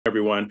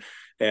everyone,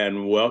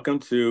 and welcome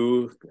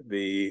to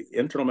the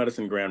Internal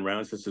Medicine Grand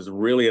Rounds. This is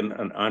really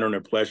an honor and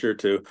a pleasure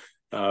to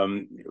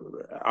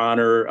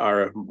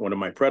honor one of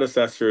my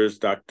predecessors,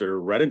 Dr.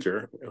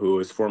 Redinger, who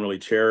is formerly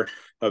chair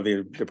of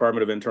the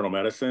Department of Internal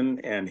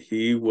Medicine, and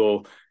he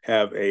will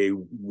have a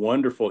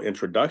wonderful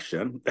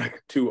introduction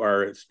to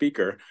our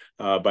speaker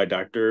by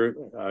Dr.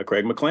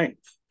 Craig McLean.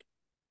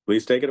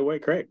 Please take it away,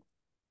 Craig.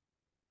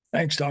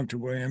 Thanks, Dr.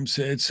 Williams.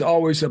 It's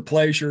always a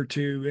pleasure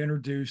to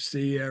introduce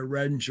the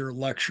Reginger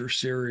lecture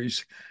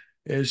series.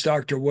 As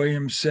Dr.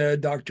 Williams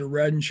said, Dr.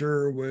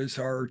 Reginger was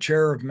our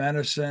chair of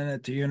medicine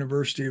at the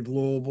University of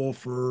Louisville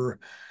for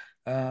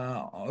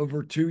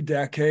over 2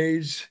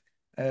 decades.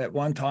 At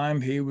one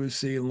time, he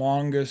was the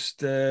longest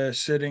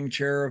sitting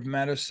chair of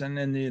medicine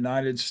in the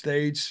United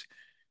States,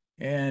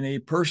 and he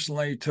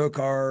personally took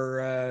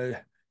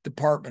our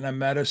Department of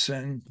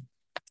Medicine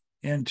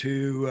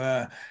into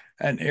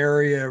an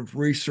area of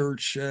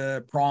research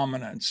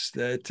prominence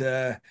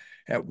that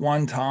at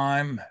one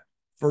time,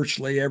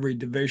 virtually every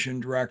division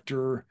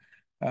director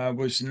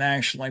was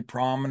nationally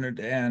prominent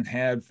and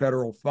had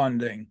federal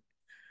funding.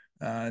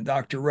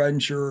 Dr.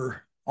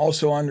 Reginger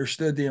also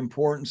understood the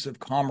importance of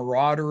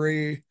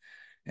camaraderie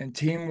and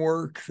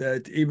teamwork,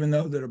 that even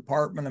though the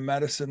Department of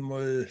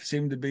Medicine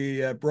seemed to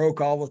be broke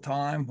all the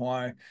time,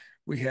 why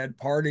we had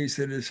parties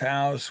at his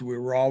house, we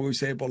were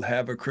always able to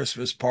have a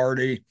Christmas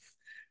party.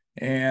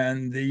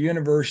 And the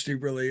university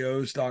really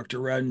owes Dr.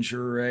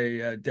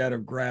 Redinger a debt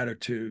of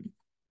gratitude.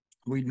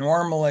 We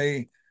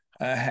normally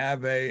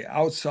have an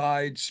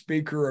outside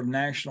speaker of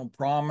national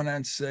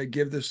prominence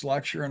give this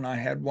lecture, and I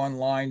had one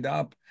lined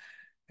up.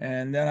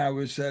 And then I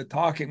was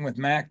talking with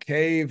Matt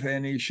Cave,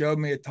 and he showed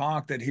me a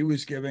talk that he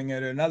was giving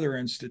at another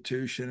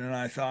institution. And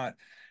I thought,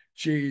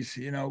 geez,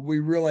 you know, we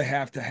really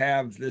have to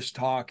have this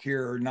talk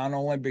here, not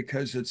only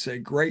because it's a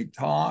great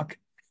talk,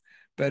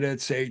 but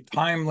it's a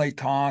timely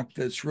talk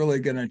that's really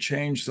going to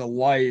change the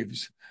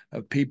lives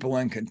of people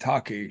in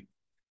Kentucky.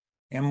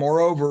 And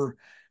moreover,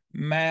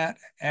 Matt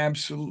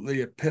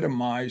absolutely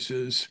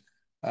epitomizes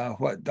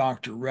what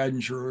Dr.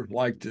 Redinger would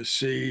like to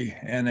see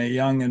in a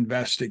young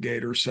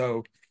investigator.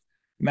 So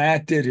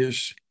Matt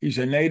he's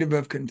a native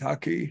of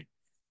Kentucky.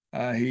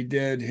 He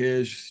did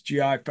his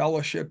GI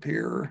fellowship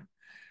here.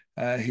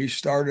 He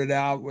started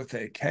out with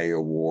a K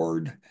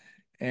Award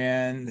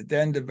and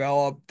then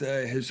developed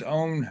his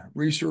own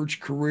research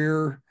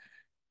career.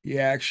 He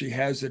actually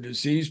has a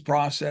disease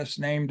process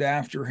named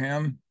after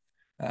him,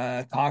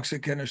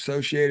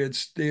 toxicant-associated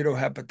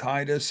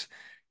steatohepatitis.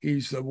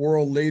 He's the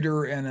world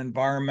leader in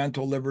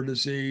environmental liver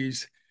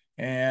disease,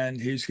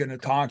 and he's going to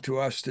talk to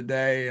us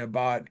today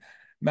about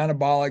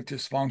metabolic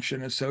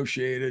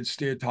dysfunction-associated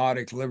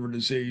steatotic liver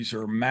disease,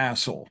 or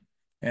MASLD,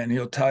 and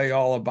he'll tell you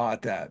all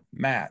about that.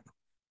 Matt.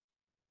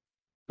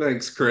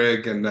 Thanks,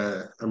 Craig, and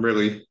I'm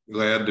really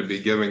glad to be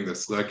giving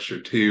this lecture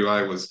too.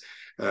 I was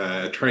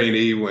a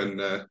trainee when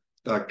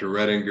Dr.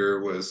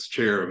 Redinger was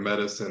chair of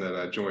medicine, and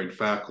I joined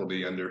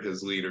faculty under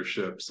his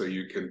leadership. So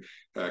you can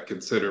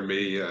consider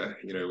me,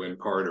 in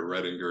part a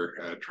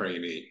Redinger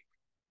trainee.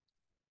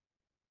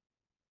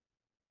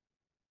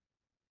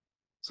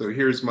 So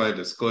here's my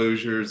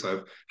disclosures.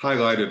 I've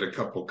highlighted a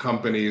couple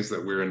companies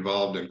that we're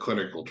involved in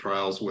clinical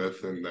trials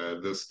with in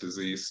this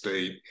disease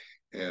state.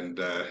 And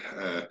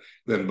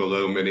then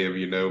below, many of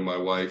you know my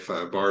wife,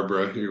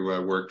 Barbara, who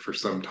worked for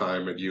some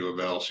time at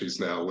UofL. She's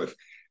now with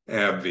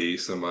AbbVie,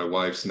 so my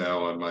wife's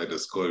now on my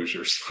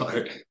disclosure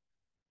slide.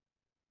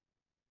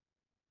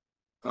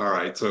 All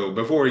right, so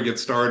before we get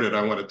started,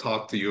 I want to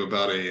talk to you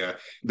about a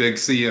big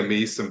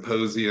CME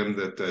symposium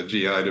that the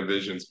GI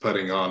Division's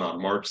putting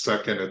on March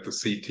 2nd at the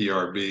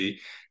CTRB.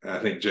 I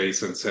think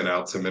Jason sent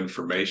out some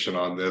information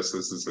on this.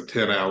 This is a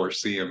 10-hour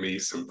CME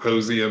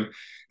symposium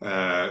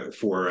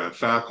for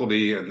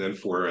faculty and then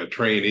for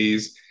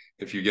trainees.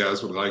 If you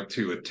guys would like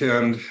to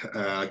attend,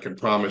 I can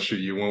promise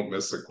you won't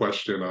miss a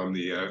question on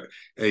the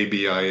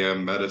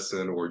ABIM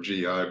medicine or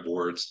GI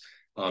boards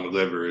on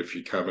liver if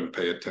you come and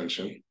pay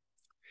attention.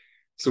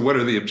 So what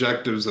are the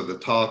objectives of the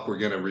talk? We're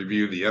going to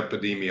review the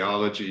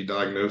epidemiology,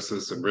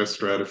 diagnosis, and risk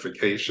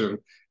stratification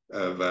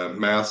of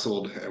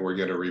MASLD, and we're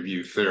going to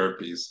review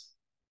therapies.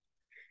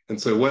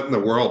 And so what in the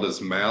world is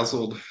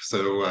MASLD?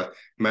 So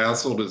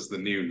MASLD is the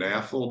new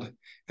NAFLD.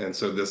 And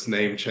so this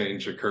name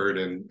change occurred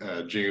in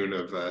June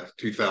of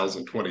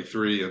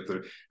 2023 at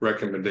the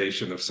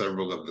recommendation of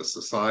several of the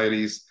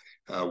societies.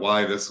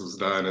 Why this was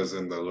done is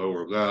in the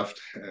lower left,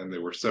 and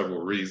there were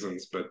several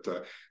reasons, but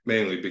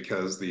mainly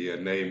because the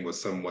name was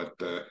somewhat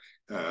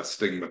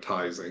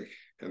stigmatizing.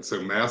 And so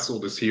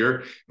MASLD is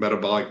here,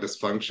 metabolic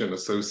dysfunction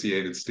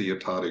associated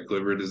steatotic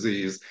liver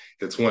disease.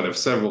 It's one of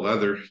several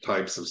other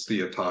types of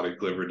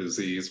steatotic liver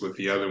disease, with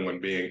the other one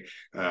being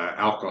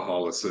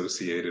alcohol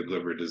associated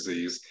liver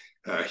disease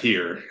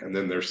here. And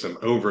then there's some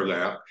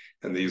overlap,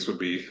 and these would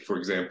be, for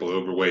example,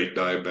 overweight,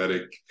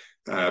 diabetic,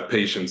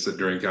 patients that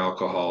drink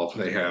alcohol.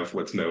 They have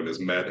what's known as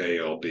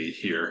MASLD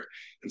here.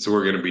 And so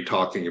we're going to be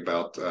talking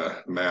about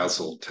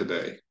MASLD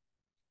today.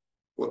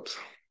 Whoops.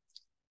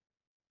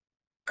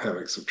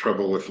 Having some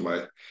trouble with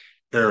my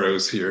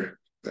arrows here.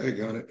 I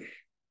got it.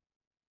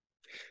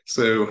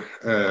 So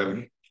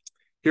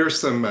here's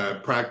some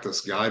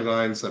practice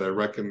guidelines that I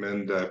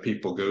recommend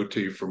people go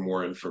to for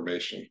more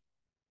information.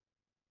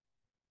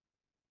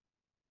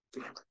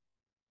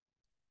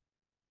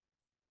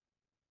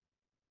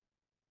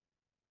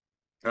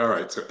 All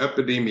right, so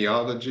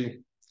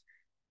epidemiology.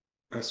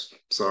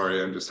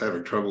 Sorry, I'm just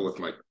having trouble with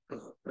my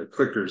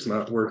clicker's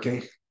not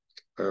working.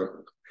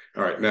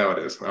 All right, now it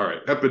is. All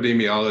right,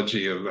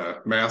 epidemiology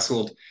of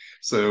MASLD.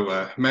 So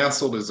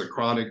MASLD is a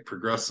chronic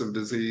progressive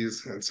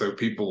disease, and so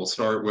people will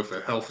start with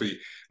a healthy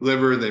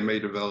liver. They may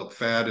develop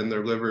fat in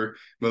their liver.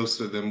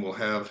 Most of them will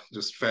have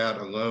just fat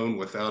alone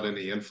without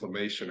any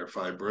inflammation or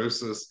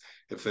fibrosis.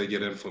 If they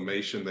get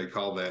inflammation, they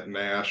call that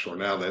NASH, or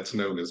now that's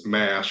known as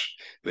MASH.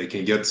 They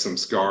can get some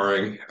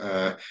scarring,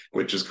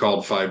 which is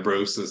called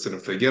fibrosis. And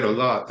if they get a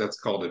lot, that's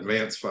called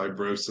advanced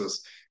fibrosis.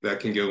 That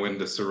can go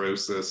into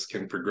cirrhosis,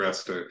 can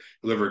progress to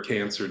liver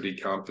cancer,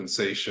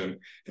 decompensation,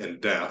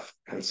 and death.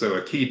 And so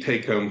a key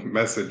take-home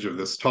message of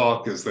this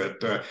talk is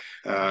that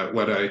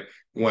what I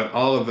want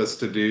all of us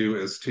to do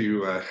is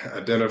to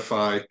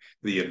identify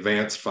the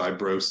advanced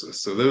fibrosis.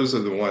 So those are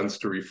the ones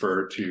to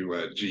refer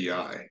to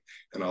GI.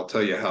 And I'll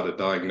tell you how to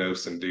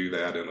diagnose and do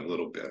that in a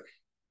little bit.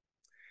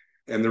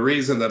 And the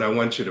reason that I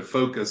want you to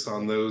focus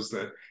on those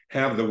that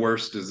have the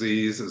worst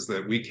disease is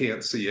that we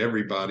can't see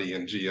everybody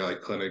in GI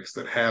clinics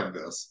that have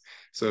this.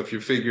 So if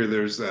you figure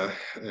there's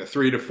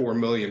 3 to 4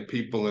 million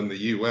people in the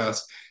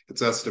US,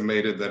 it's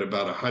estimated that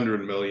about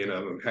 100 million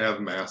of them have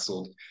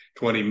MASLD,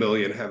 20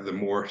 million have the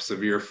more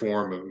severe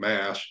form of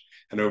MASH,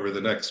 and over the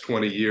next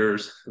 20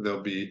 years, there'll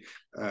be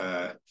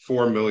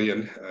 4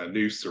 million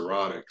new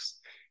cirrhotics.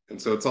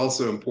 And so it's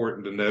also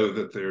important to know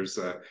that there's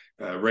a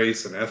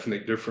race and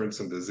ethnic difference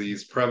in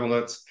disease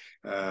prevalence.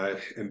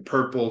 In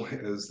purple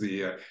is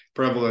the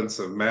prevalence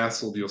of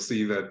MASLD. You'll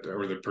see that,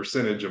 or the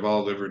percentage of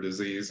all liver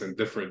disease in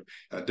different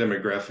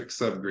demographic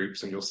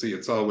subgroups, and you'll see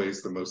it's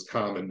always the most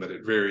common, but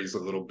it varies a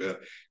little bit,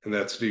 and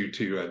that's due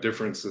to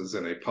differences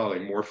in a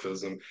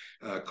polymorphism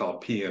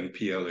called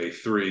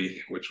PNPLA3,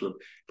 which would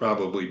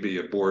probably be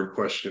a board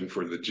question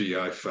for the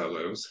GI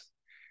fellows.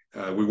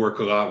 We work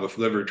a lot with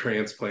liver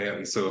transplant,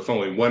 and so if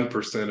only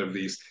 1% of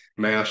these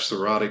MASH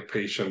cirrhotic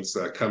patients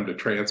come to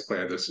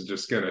transplant, this is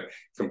just going to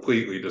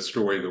completely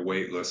destroy the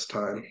wait list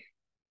time.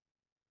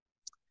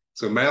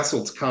 So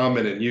MASLD's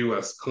common in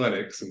US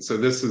clinics, and so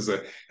this is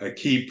a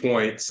key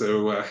point.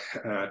 So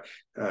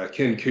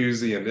Ken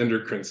Kuzi and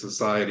endocrine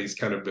societies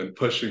kind of been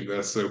pushing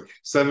this. So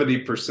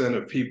 70%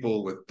 of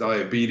people with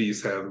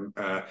diabetes have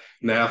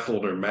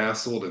NAFLD or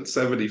MASLD, and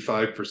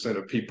 75%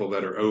 of people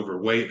that are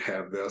overweight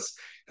have this.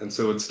 And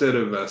so instead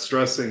of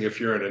stressing if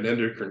you're in an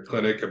endocrine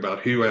clinic about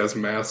who has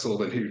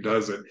MASLD and who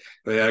doesn't,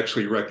 they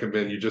actually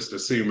recommend you just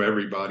assume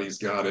everybody's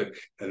got it,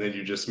 and then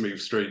you just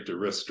move straight to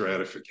risk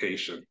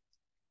stratification.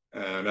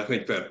 And I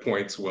think that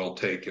point's well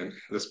taken.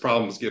 This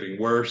problem is getting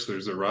worse.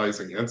 There's a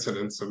rising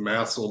incidence of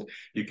MASLD.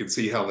 You can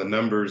see how the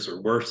numbers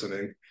are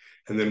worsening.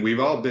 And then we've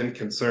all been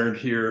concerned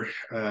here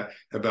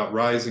about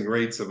rising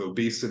rates of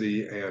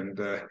obesity and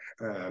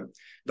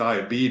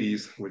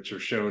diabetes, which are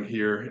shown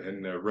here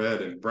in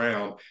red and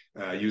brown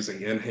using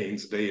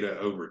NHANES data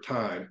over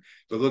time.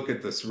 But look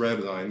at this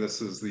red line.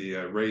 This is the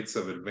rates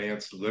of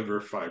advanced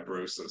liver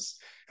fibrosis,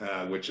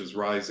 which is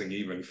rising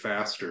even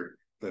faster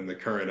than the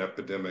current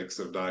epidemics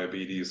of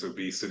diabetes,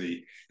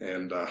 obesity,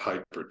 and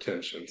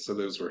hypertension. So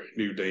those were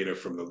new data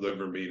from the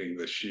liver meeting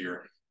this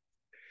year.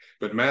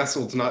 But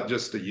MASLD's not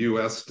just a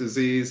US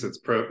disease, it's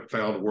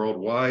found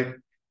worldwide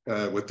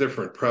with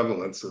different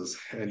prevalences.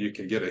 And you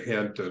can get a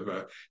hint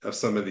of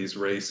some of these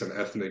race and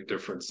ethnic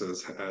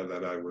differences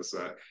that I was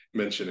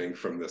mentioning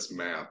from this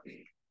map.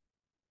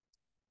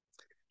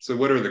 So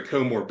what are the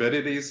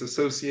comorbidities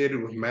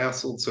associated with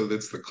MASLD? So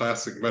that's the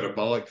classic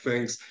metabolic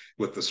things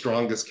with the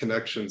strongest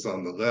connections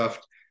on the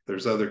left.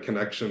 There's other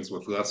connections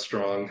with less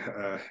strong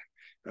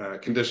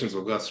conditions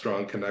with less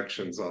strong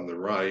connections on the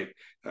right.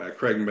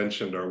 Craig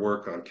mentioned our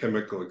work on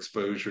chemical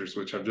exposures,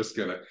 which I'm just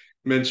going to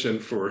mention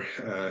for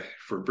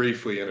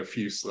briefly in a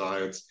few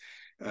slides.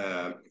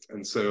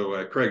 And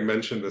so Craig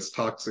mentioned this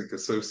toxic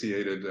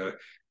associated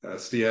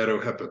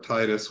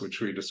steatohepatitis, which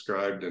we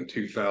described in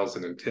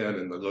 2010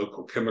 in the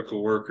local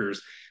chemical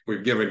workers.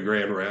 We've given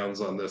grand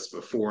rounds on this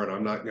before, and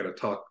I'm not going to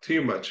talk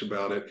too much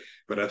about it,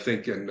 but I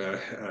think in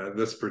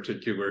this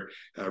particular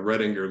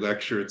Redinger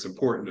lecture, it's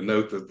important to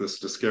note that this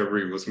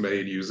discovery was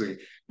made using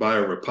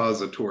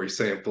biorepository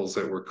samples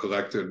that were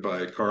collected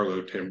by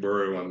Carlo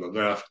Tamburo on the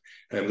left,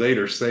 and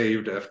later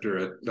saved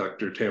after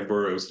Dr.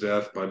 Tamburo's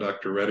death by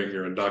Dr.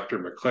 Redinger and Dr.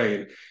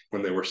 McLean,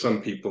 when there were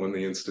some people in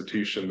the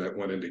institution that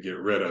wanted to get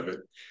rid of it.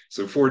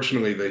 So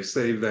fortunately, they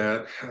saved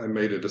that. I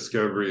made a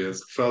discovery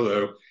as a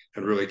fellow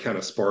and really kind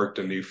of sparked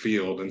a new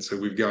field. And so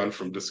we've gone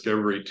from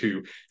discovery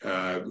to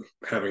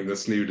having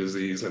this new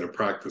disease and a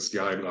practice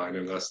guideline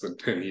in less than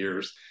 10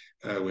 years,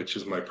 which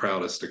is my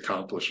proudest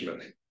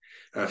accomplishment.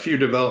 A few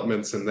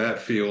developments in that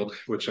field,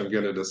 which I'm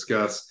going to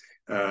discuss.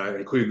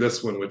 include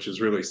this one, which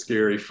is really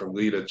scary, from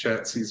Lita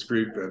Chatsy's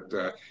group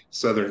at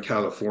Southern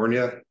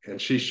California.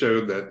 And she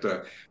showed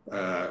that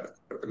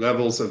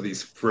levels of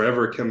these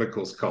forever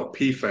chemicals called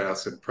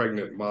PFAS in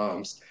pregnant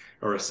moms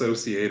are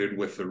associated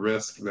with the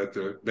risk that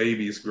the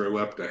babies grow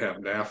up to have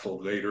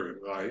NAFLD later in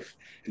life.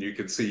 And you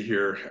can see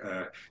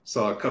here,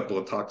 saw a couple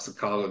of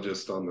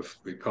toxicologists on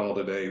the call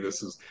today.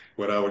 This is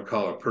what I would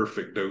call a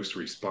perfect dose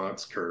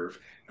response curve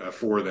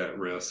for that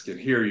risk. And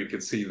here you can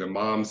see the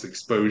mom's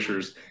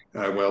exposures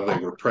while they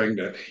were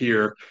pregnant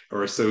here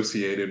are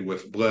associated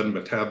with blood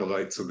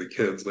metabolites of the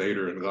kids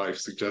later in life,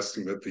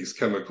 suggesting that these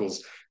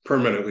chemicals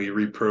permanently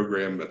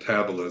reprogram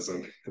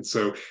metabolism. And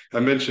so I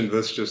mentioned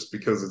this just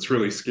because it's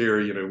really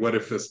scary. You know, what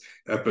if this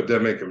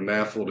epidemic of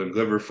NAFLD and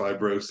liver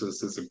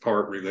fibrosis is in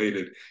part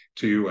related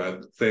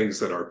to things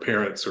that our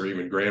parents or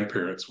even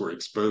grandparents were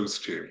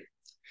exposed to?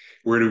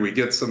 Where do we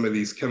get some of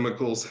these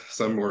chemicals?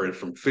 Some were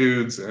from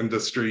foods,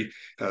 industry,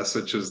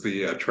 such as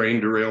the train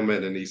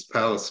derailment in East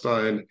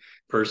Palestine,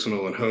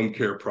 personal and home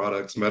care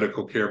products,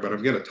 medical care. But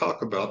I'm going to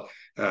talk about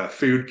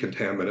food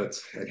contaminants.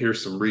 And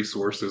here's some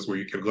resources where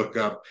you can look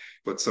up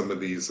what some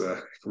of these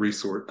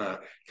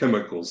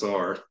chemicals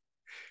are.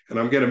 And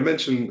I'm going to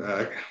mention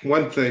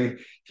one thing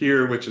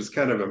here, which is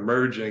kind of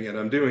emerging, and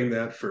I'm doing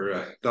that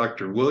for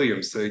Dr.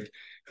 Williams' sake,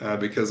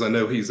 because I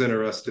know he's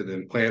interested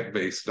in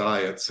plant-based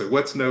diets. So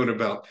what's known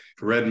about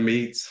red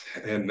meats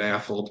and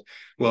NAFLD?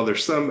 Well,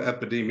 there's some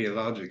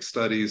epidemiologic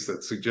studies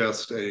that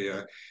suggest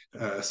a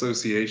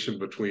association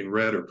between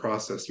red or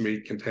processed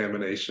meat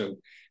contamination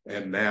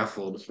and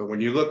NAFLD. But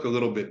when you look a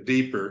little bit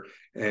deeper,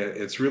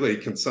 it's really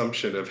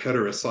consumption of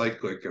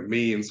heterocyclic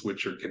amines,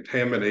 which are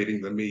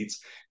contaminating the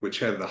meats, which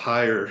have the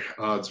higher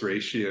odds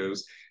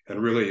ratios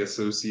and really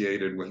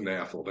associated with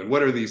NAFLD. And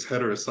what are these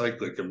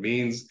heterocyclic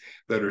amines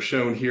that are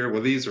shown here?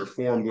 Well, these are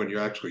formed when you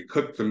actually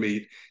cook the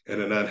meat in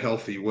an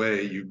unhealthy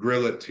way. You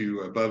grill it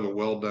to above a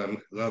well-done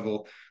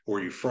level,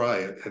 or you fry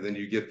it, and then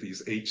you get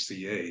these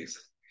HCAs.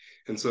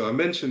 And so I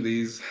mentioned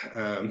these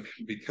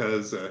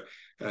because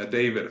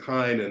David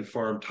Hine in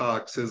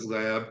PharmTox, his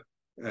lab,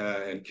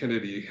 and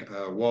Kennedy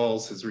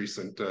Walls, his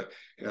recent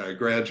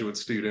graduate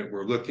student,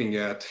 were looking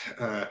at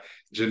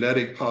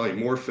genetic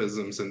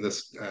polymorphisms in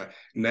this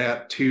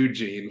NAT2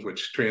 gene,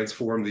 which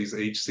transform these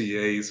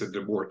HCAs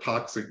into more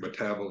toxic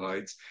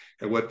metabolites.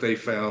 And what they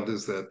found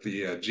is that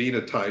the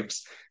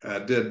genotypes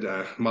did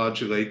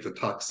modulate the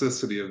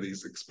toxicity of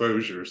these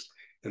exposures.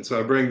 And so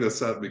I bring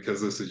this up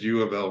because this is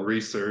UofL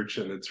research,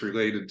 and it's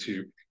related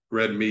to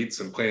red meats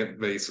and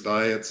plant-based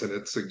diets, and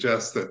it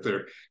suggests that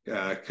there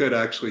could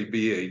actually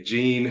be a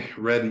gene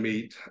red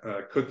meat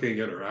cooking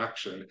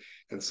interaction.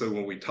 And so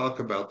when we talk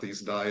about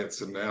these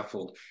diets and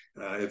NAFLD,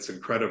 it's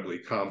incredibly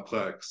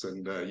complex,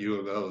 and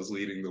UofL is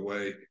leading the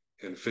way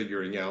in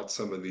figuring out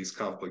some of these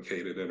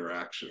complicated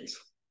interactions.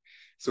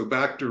 So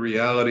back to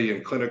reality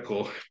and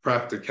clinical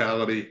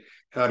practicality.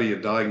 How do you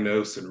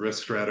diagnose and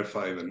risk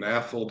stratify the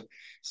NAFLD?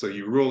 So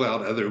you rule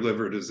out other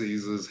liver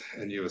diseases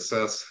and you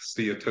assess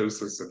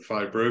steatosis and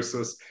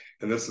fibrosis.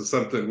 And this is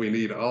something we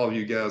need all of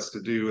you guys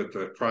to do at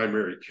the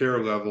primary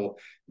care level,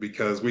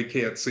 because we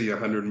can't see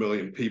 100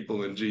 million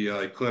people in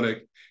GI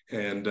clinic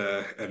and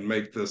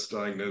make this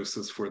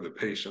diagnosis for the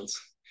patients.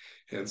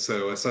 And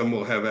so some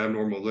will have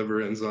abnormal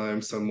liver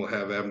enzymes, some will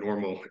have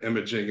abnormal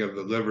imaging of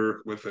the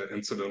liver with an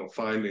incidental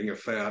finding of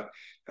fat.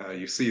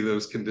 You see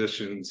those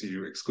conditions,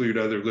 you exclude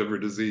other liver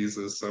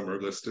diseases, some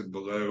are listed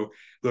below,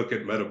 look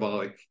at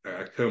metabolic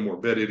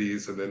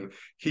comorbidities, and then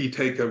key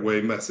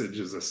takeaway message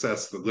is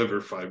assess the liver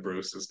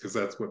fibrosis, because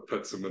that's what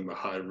puts them in the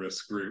high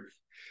risk group.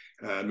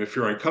 And if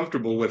you're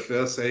uncomfortable with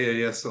this,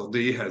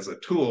 FAASLD has a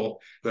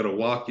tool that'll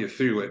walk you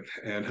through it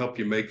and help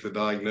you make the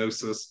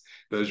diagnosis.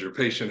 Does your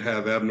patient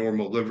have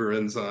abnormal liver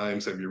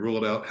enzymes? Have you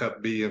ruled out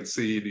Hep B and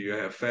C? Do you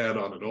have fat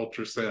on an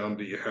ultrasound?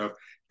 Do you have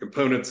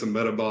components of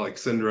metabolic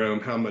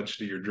syndrome? How much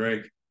do you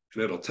drink?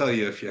 And it'll tell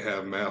you if you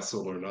have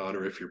MASLD or not,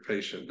 or if your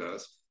patient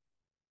does.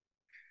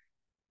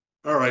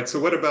 All right, so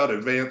what about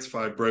advanced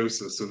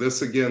fibrosis? So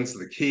this, again, is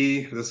the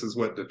key. This is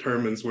what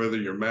determines whether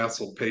your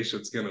MASLD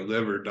patient's going to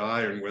live or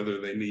die and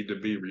whether they need to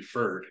be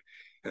referred.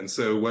 And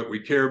so what we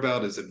care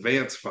about is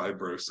advanced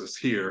fibrosis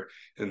here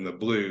in the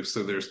blue.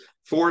 So there's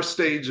 5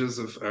 stages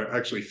of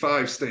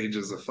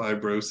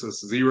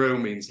fibrosis. 0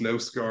 means no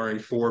scarring,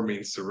 4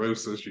 means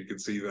cirrhosis. You can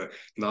see the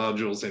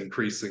nodules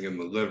increasing in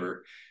the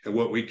liver. And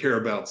what we care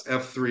about is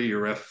F3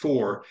 or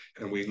F4,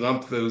 and we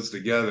lump those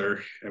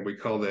together and we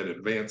call that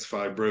advanced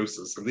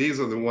fibrosis. And these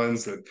are the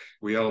ones that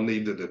we all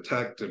need to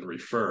detect and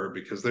refer,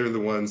 because they're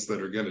the ones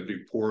that are going to do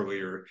poorly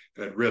or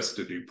at risk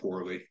to do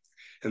poorly.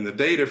 And the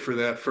data for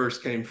that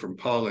first came from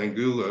Paul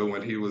Angulo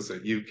when he was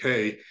at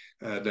UK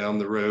down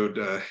the road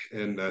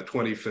in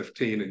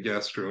 2015 in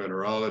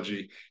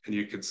gastroenterology. And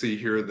you can see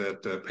here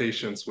that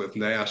patients with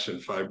NASH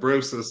and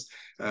fibrosis,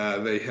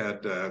 they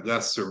had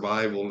less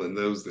survival than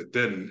those that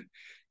didn't.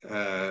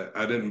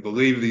 I didn't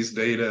believe these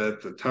data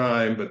at the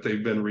time, but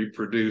they've been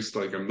reproduced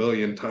like 1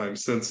 million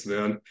times since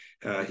then.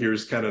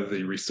 Here's kind of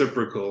the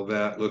reciprocal of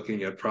that,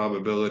 looking at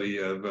probability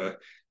of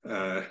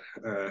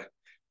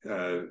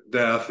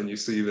death, and you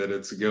see that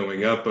it's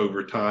going up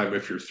over time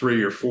if you're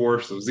 3 or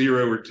 4. So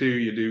 0 or 2,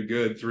 you do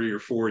good. 3 or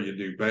 4, you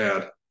do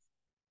bad.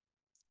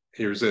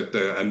 Here's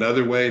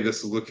another way. This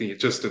is looking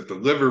just at the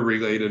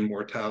liver-related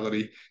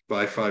mortality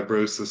by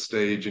fibrosis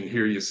stage, and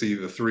here you see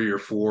the 3 or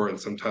 4, and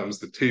sometimes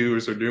the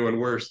 2s are doing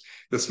worse.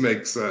 This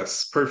makes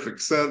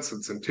perfect sense.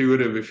 It's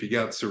intuitive. If you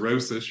got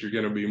cirrhosis, you're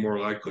going to be more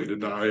likely to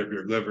die of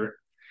your liver.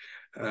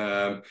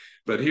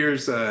 But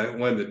here's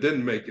one that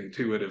didn't make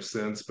intuitive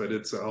sense, but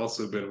it's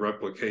also been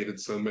replicated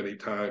so many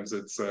times.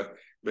 It's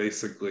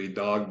basically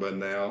dogma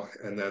now,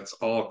 and that's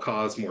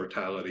all-cause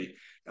mortality.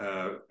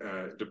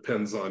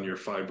 Depends on your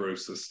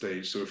fibrosis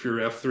stage. So if you're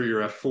F3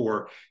 or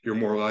F4, you're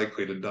more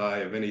likely to die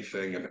of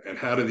anything. And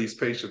how do these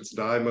patients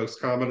die most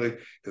commonly?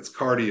 It's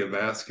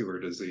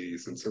cardiovascular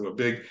disease. And so a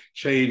big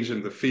change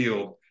in the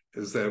field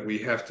is that we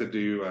have to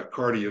do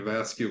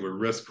cardiovascular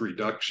risk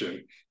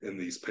reduction in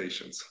these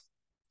patients.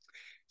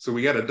 So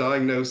we got to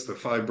diagnose the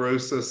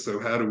fibrosis. So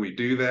how do we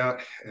do that?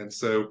 And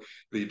so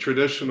the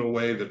traditional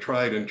way, the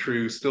tried and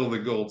true, still the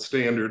gold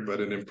standard, but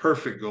an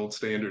imperfect gold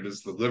standard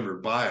is the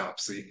liver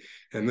biopsy.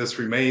 And this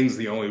remains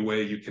the only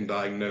way you can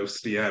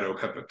diagnose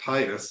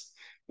steatohepatitis,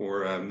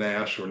 or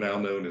NASH, or now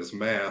known as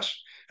MASH,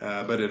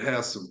 but it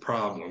has some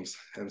problems.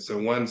 And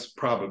so one's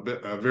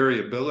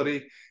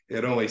variability.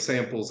 It only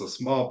samples a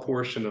small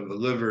portion of the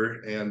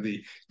liver, and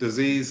the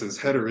disease is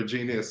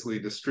heterogeneously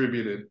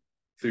distributed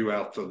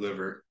throughout the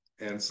liver.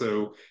 And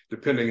so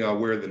depending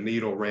on where the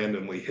needle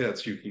randomly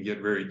hits, you can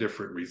get very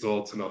different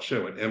results. And I'll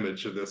show an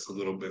image of this a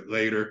little bit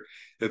later.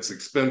 It's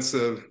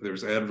expensive.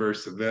 There's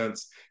adverse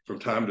events. From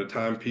time to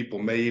time, people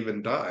may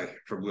even die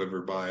from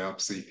liver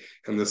biopsy.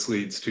 And this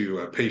leads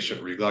to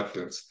patient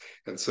reluctance.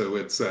 And so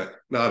it's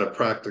not a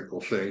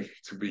practical thing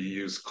to be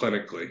used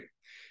clinically.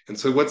 And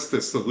so what's the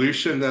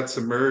solution that's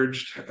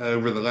emerged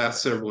over the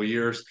last several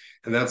years?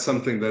 And that's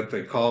something that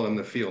they call in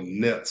the field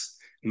NITs,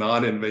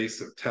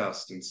 non-invasive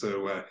test. And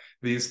so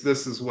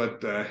this is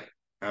what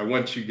I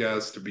want you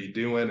guys to be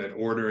doing and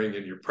ordering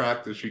in your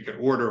practice. You can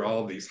order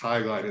all these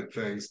highlighted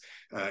things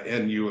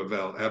in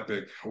UofL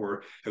Epic,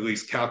 or at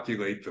least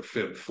calculate the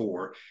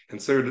FIB-4. And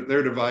so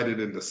they're divided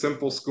into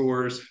simple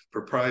scores,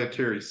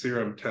 proprietary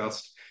serum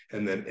test,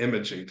 and then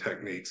imaging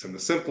techniques. And the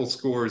simple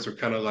scores are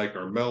kind of like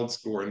our MELD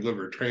score in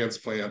liver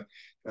transplant.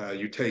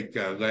 You take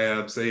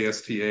labs,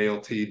 AST,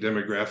 ALT,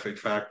 demographic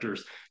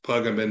factors,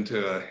 plug them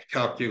into a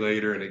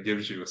calculator, and it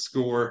gives you a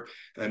score.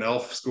 An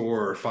ELF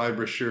score or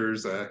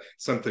FibroSure's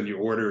something you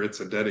order. It's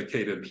a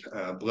dedicated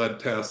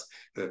blood test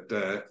that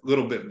a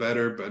little bit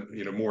better, but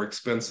more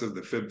expensive.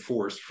 The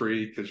FIB-4 is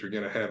free because you're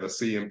going to have a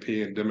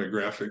CMP and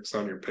demographics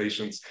on your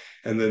patients.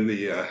 And then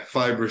the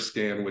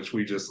FibroScan, which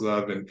we just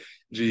love in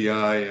GI,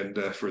 and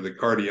for the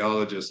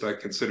cardiologist, I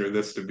consider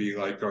this to be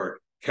like our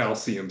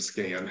calcium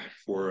scan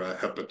for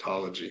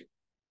hepatology.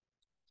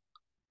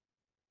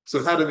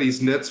 So how do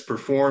these NITs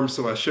perform?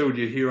 So I showed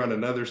you here on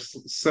another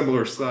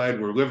similar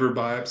slide where liver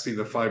biopsy,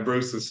 the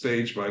fibrosis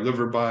stage by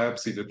liver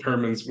biopsy,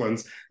 determines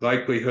one's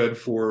likelihood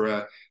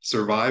for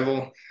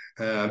survival.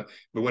 But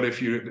what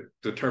if you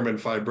determine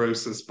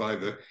fibrosis by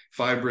the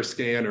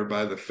FibroScan or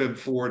by the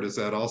FIB-4? Does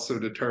that also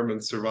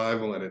determine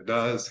survival? And it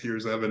does.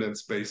 Here's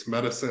evidence-based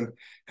medicine.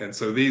 And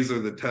so these are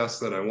the tests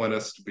that I want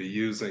us to be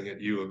using at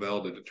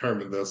UofL to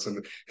determine this.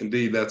 And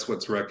indeed, that's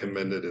what's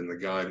recommended in the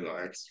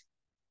guidelines.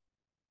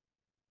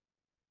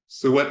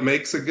 So what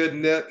makes a good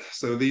NIT?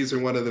 So these are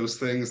one of those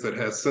things that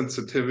has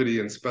sensitivity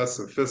and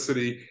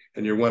specificity,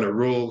 and you want to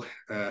rule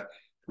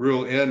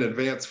in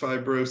advanced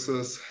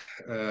fibrosis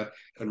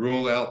and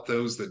rule out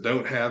those that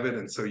don't have it.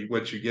 And so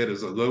what you get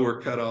is a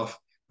lower cutoff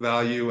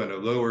value and a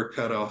lower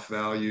cutoff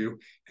value.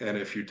 And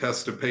if you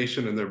test a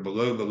patient and they're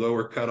below the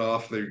lower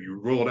cutoff, you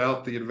ruled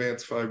out the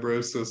advanced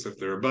fibrosis. If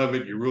they're above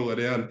it, you rule it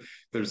in.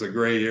 There's a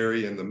gray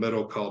area in the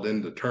middle called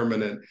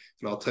indeterminate,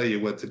 and I'll tell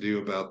you what to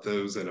do about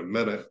those in a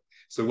minute.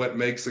 So what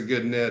makes a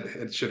good NIT?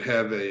 It should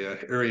have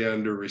a area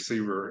under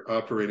receiver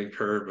operating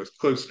curve as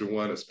close to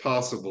 1 as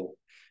possible.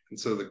 And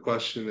so the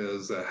question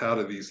is, how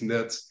do these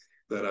NITs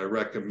that I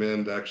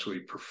recommend actually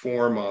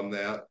perform on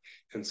that?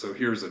 And so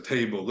here's a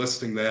table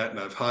listing that, and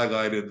I've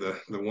highlighted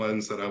the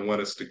ones that I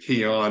want us to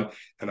key on.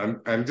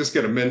 And I'm just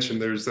going to mention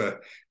there's a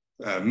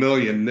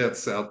million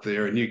NITs out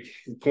there, and the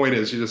point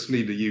is you just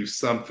need to use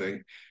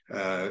something.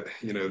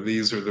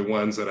 These are the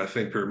ones that I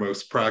think are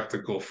most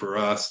practical for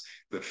us: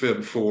 the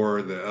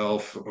FIB-4, the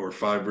ELF or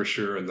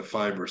FibroSure, and the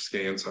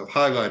FibroScan. So I've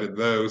highlighted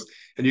those,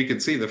 and you can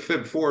see the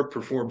FIB-4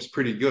 performs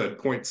pretty good,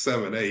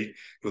 0.78.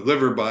 The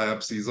liver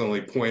biopsy is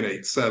only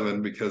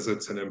 0.87 because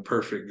it's an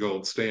imperfect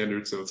gold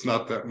standard, so it's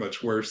not that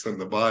much worse than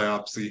the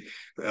biopsy.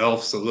 The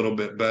ELF's a little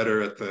bit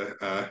better at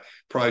the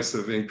price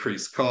of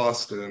increased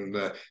cost, and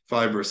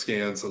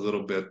FibroScan's a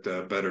little bit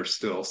better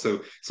still.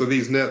 So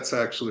these NITs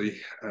actually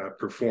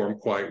perform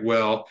quite quite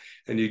well.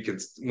 And you can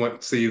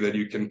see that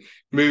you can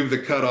move the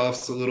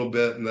cutoffs a little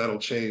bit, and that'll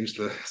change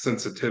the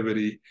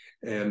sensitivity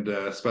and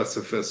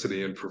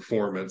specificity and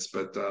performance.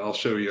 But I'll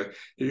show you,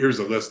 here's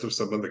a list of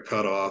some of the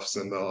cutoffs,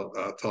 and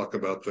I'll talk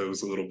about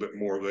those a little bit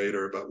more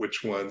later, about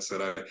which ones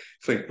that I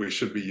think we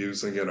should be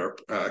using in our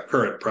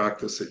current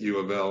practice at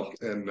UofL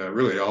and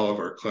really all of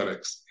our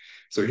clinics.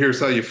 So here's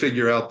how you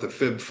figure out the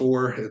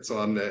FIB4. It's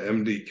on the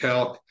MD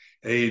Calc.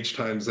 Age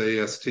times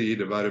AST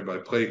divided by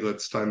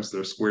platelets times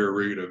the square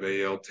root of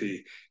ALT.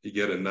 You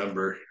get a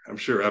number. I'm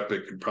sure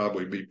Epic could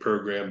probably be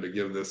programmed to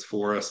give this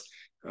for us.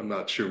 I'm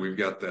not sure we've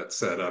got that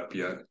set up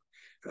yet.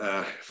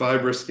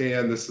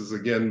 FibroScan, this is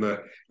again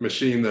the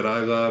machine that I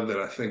love, that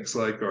I think is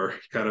like our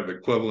kind of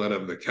equivalent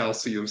of the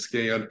calcium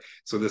scan.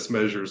 So this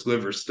measures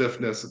liver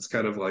stiffness. It's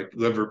kind of like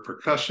liver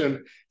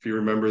percussion, if you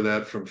remember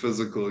that from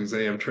physical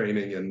exam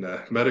training in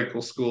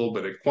medical school,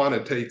 but it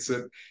quantitates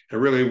it.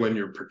 And really when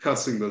you're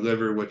percussing the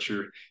liver, what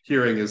you're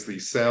hearing is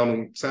these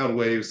sound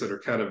waves that are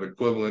kind of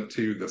equivalent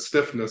to the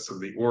stiffness of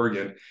the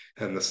organ,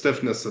 and the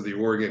stiffness of the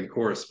organ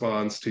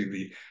corresponds to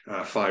the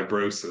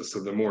fibrosis.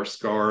 So the more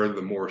scarred,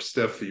 the more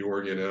stiff the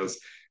organ is,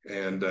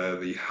 and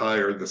the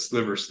higher the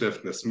liver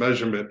stiffness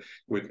measurement,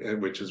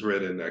 which is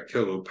read in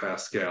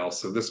kilopascal.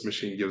 So this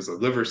machine gives a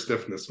liver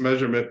stiffness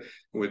measurement,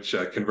 which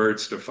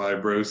converts to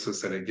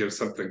fibrosis, and it gives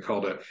something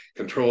called a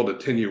controlled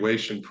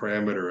attenuation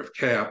parameter of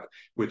CAP,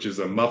 which is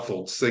a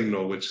muffled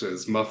signal, which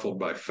is muffled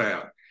by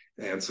fat.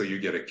 And so you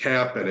get a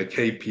CAP and a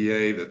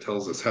KPA that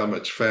tells us how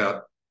much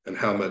fat and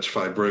how much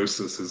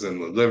fibrosis is in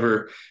the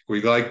liver.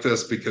 We like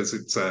this because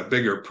it's a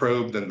bigger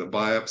probe than the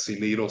biopsy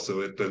needle,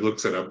 so it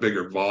looks at a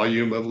bigger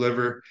volume of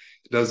liver.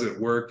 It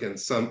doesn't work in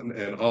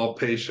all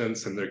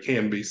patients, and there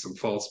can be some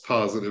false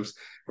positives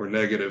or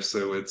negatives,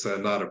 so it's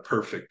not a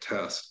perfect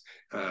test,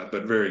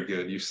 but very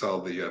good. You saw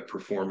the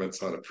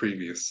performance on a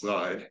previous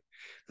slide.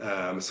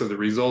 So the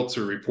results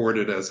are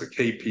reported as a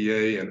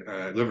KPA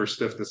and liver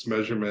stiffness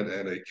measurement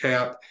and a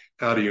CAP.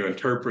 How do you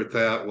interpret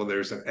that? Well,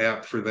 there's an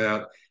app for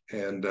that.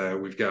 And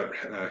we've got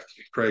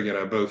Craig and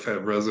I both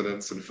have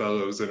residents and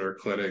fellows in our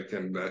clinic,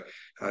 and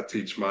I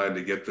teach mine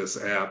to get this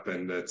app,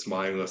 and it's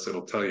mindless.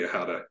 It'll tell you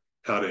how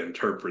to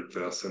interpret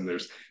this, and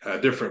there's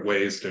different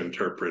ways to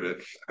interpret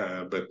it,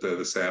 but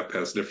this app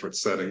has different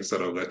settings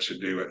that'll let you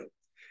do it.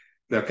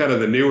 Now, kind of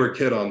the newer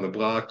kid on the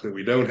block that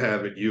we don't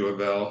have at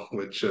UofL,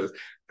 which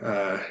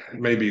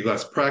may be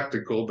less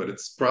practical, but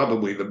it's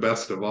probably the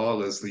best of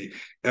all, is the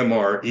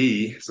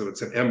MRE. So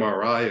it's an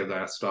MRI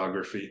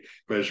elastography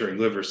measuring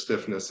liver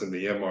stiffness in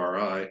the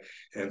MRI.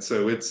 And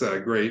so it's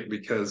great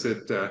because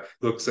it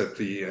looks at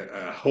the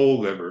whole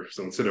liver.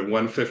 So instead of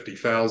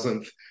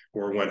 1/50,000th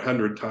or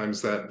 100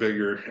 times that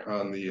bigger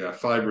on the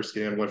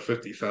FibroScan,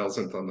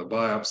 1/50,000th on the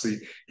biopsy,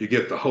 you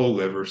get the whole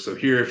liver. So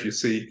here, if you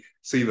see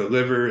the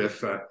liver,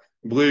 if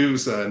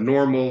blue's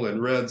normal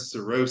and red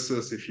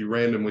cirrhosis. If you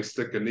randomly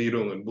stick a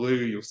needle in blue,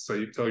 you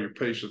tell your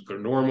patient they're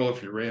normal.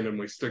 If you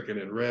randomly stick it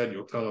in red,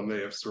 you'll tell them they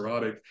have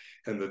cirrhotic,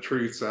 and the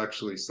truth's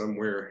actually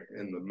somewhere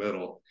in the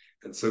middle.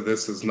 And so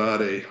this is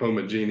not a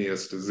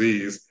homogeneous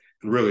disease,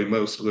 and really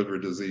most liver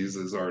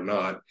diseases are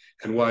not.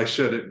 And why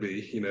should it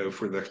be? You know,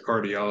 for the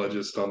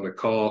cardiologist on the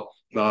call,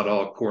 not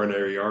all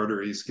coronary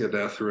arteries get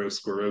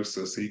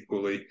atherosclerosis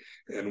equally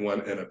in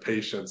a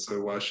patient, so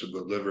why should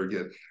the liver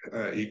get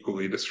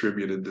equally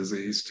distributed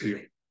disease too?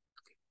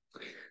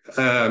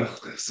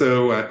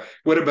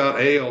 What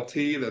about ALT?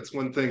 That's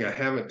one thing I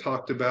haven't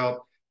talked about.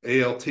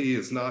 ALT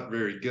is not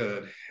very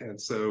good. And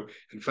so,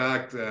 in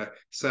fact,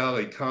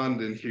 Sally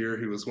Condon here,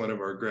 who was one of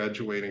our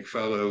graduating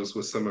fellows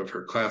with some of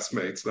her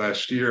classmates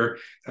last year,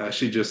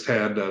 she just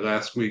had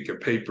last week a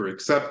paper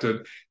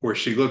accepted where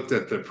she looked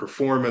at the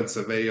performance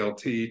of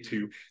ALT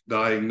to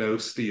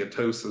diagnose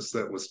steatosis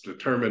that was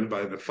determined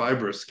by the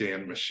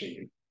FibroScan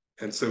machine.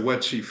 And so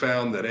what she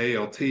found that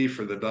ALT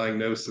for the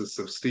diagnosis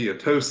of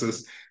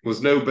steatosis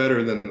was no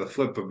better than the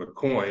flip of a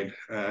coin.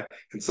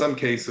 In some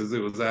cases, it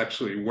was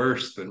actually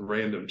worse than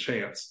random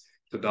chance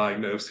to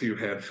diagnose who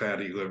had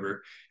fatty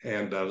liver.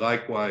 And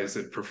likewise,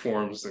 it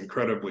performs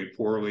incredibly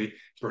poorly,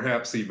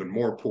 perhaps even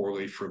more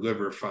poorly for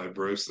liver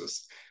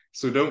fibrosis.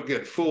 So don't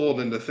get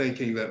fooled into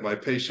thinking that my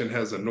patient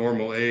has a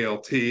normal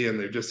ALT and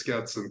they've just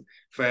got some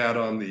fat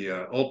on the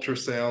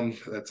ultrasound.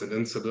 That's an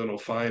incidental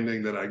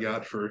finding that I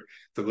got to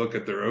look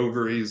at their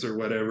ovaries or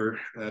whatever.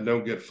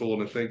 Don't get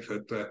fooled and think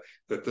that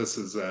this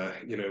is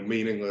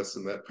meaningless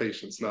and that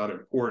patient's not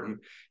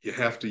important. You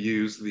have to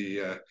use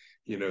the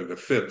the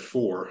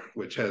FIB4,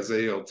 which has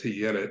ALT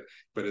in it,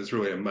 but is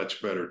really a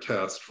much better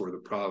test for the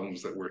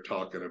problems that we're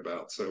talking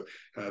about. So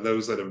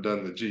those that have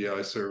done the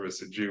GI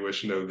service at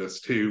Jewish know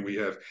this too. We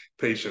have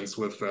patients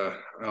with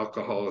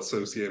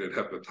alcohol-associated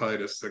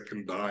hepatitis that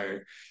can die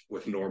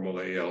with normal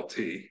ALT.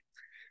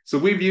 So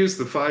we've used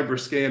the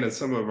FibroScan in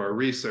some of our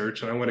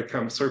research, and I want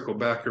to circle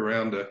back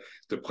around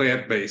to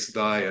plant-based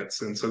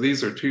diets. And so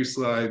these are two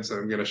slides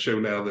I'm going to show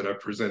now that I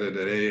presented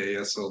at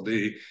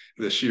AASLD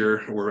this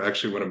year, or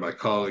actually one of my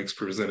colleagues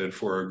presented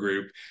for our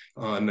group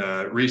on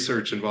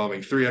research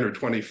involving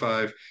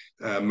 325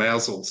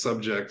 MASLD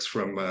subjects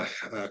from a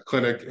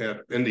clinic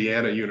at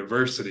Indiana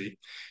University.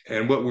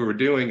 And what we were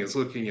doing is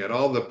looking at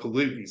all the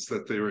pollutants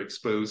that they were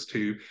exposed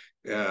to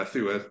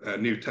through a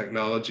new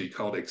technology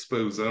called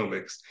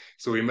exposomics.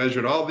 So we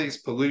measured all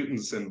these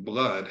pollutants in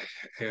blood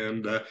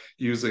and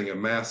using a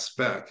mass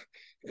spec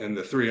in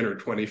the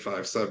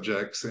 325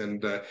 subjects.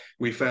 And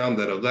we found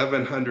that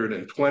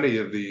 1,120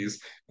 of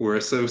these were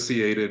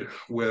associated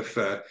with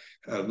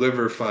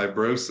liver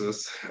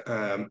fibrosis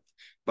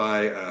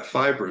by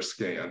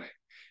FibroScan.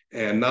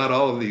 And not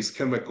all of these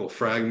chemical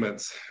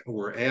fragments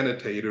were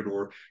annotated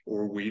or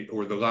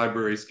the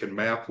libraries can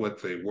map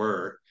what they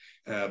were.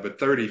 But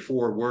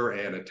 34 were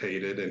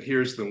annotated, and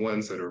here's the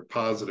ones that are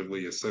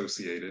positively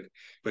associated.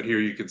 But here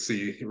you can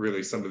see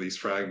really some of these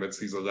fragments,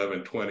 these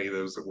 1120,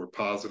 those that were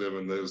positive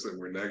and those that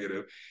were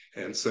negative.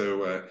 And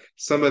so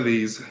some of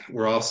these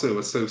were also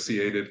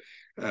associated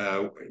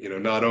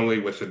not only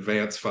with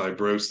advanced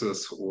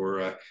fibrosis,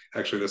 or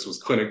actually this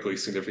was clinically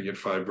significant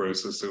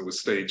fibrosis, so it was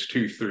stage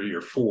 2, 3,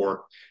 or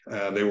 4.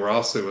 They were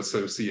also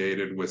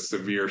associated with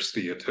severe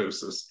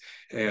steatosis.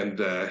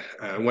 And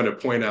I want to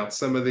point out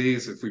some of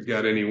these. If we've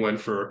got anyone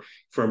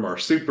from our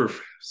super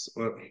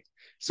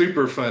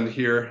fund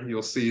here,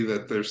 you'll see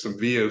that there's some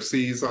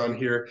VOCs on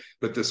here,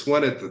 but this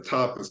one at the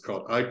top is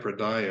called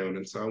iprodione,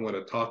 and so I want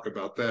to talk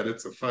about that.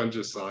 It's a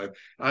fungicide.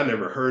 I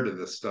never heard of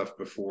this stuff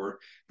before,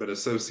 but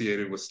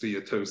associated with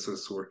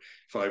steatosis or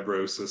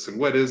fibrosis. And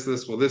what is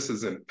this? Well, this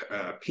is in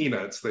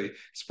peanuts. They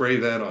spray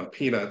that on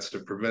peanuts to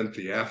prevent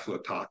the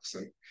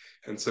aflatoxin.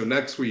 And so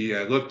next we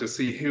looked to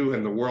see who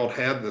in the world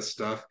had this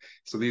stuff.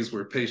 So these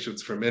were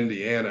patients from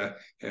Indiana,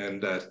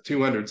 and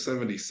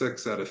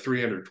 276 out of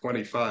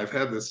 325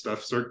 had this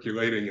stuff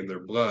circulating in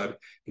their blood.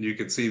 And you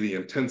could see the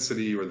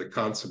intensity or the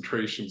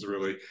concentrations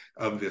really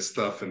of this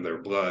stuff in their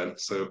blood.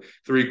 So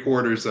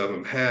 3/4 of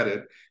them had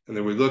it. And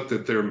then we looked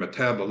at their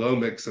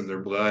metabolomics in their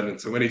blood. And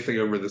so anything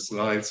over this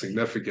line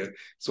significant.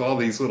 So all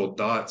these little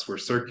dots were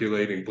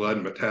circulating blood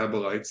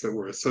metabolites that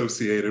were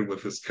associated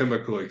with this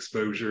chemical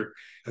exposure.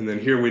 And then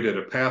here we did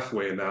a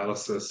pathway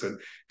analysis, and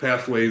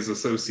pathways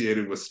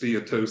associated with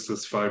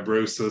steatosis,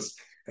 fibrosis,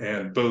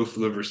 and both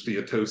liver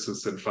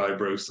steatosis and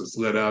fibrosis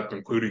lit up,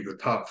 including the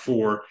top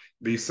 4,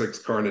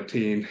 B6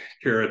 carnitine,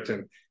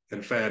 keratin,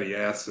 and fatty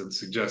acids,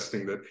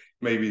 suggesting that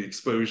maybe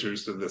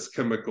exposures to this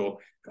chemical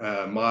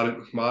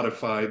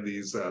modified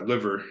these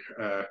liver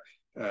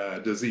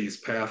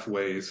disease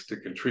pathways to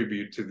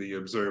contribute to the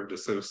observed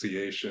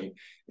association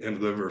in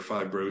liver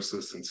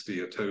fibrosis and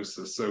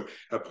steatosis. So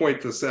I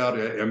point this out.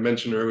 I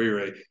mentioned earlier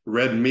a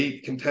red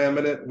meat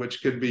contaminant,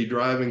 which could be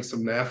driving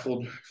some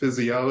NAFLD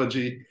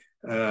physiology.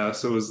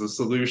 So is the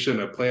solution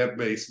a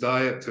plant-based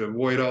diet to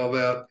avoid all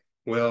that?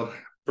 Well,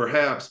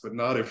 perhaps, but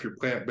not if your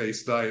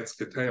plant-based diet's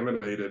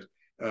contaminated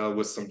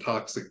with some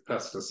toxic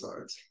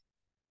pesticides.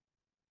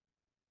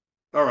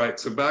 All right,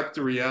 so back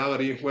to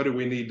reality. What do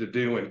we need to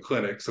do in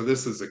clinic? So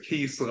this is a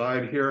key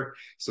slide here.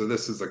 So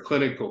this is a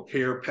clinical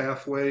care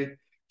pathway.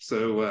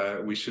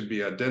 So we should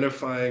be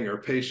identifying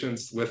our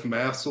patients with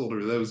MASLD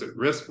or those at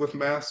risk with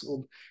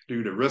MASLD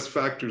due to risk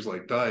factors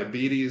like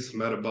diabetes,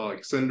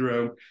 metabolic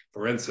syndrome,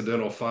 or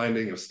incidental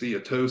finding of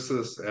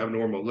steatosis,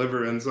 abnormal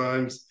liver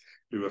enzymes.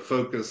 Do a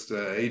focused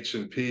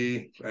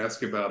H&P,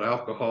 ask about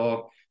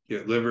alcohol,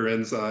 get liver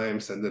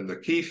enzymes, and then the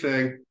key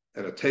thing,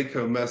 and a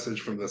take-home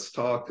message from this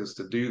talk, is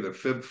to do the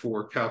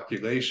FIB4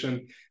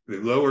 calculation. The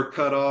lower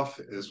cutoff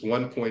is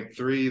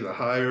 1.3, the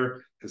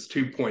higher is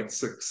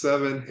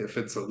 2.67. If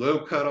it's a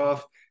low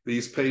cutoff,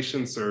 these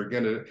patients are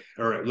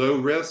at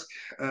low risk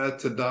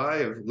to die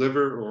of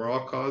liver or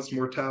all-cause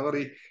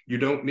mortality. You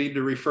don't need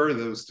to refer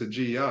those to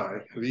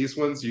GI. These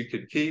ones you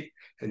could keep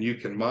and you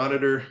can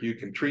monitor. You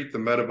can treat the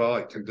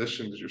metabolic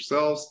conditions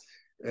yourselves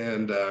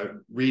and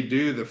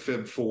redo the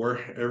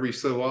FIB4 every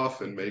so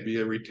often, maybe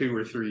every 2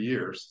 or 3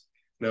 years.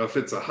 Now, if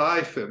it's a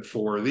high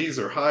FIB4, these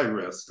are high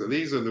risk. So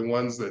these are the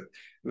ones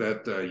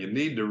that you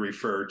need to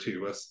refer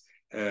to us.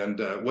 And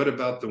what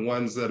about the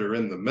ones that are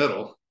in the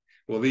middle?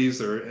 Well,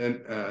 these are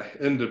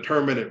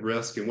indeterminate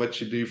risk, and what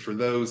you do for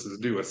those is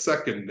do a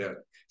second NIT.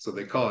 So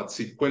they call it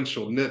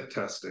sequential NIT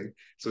testing.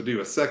 So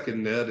do a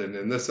second NIT, and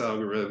in this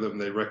algorithm,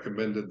 they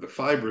recommended the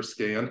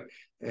FibroScan.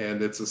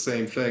 And it's the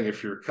same thing.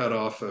 If you're cut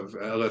off of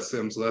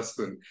LSMs less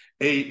than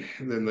 8,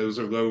 then those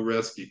are low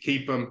risk, you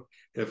keep them.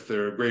 If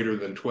they're greater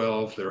than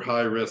 12, they're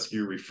high risk,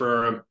 you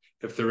refer them.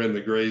 If they're in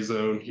the gray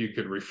zone, you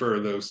could refer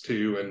those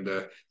to and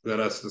let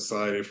us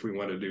decide if we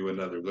want to do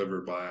another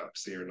liver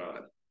biopsy or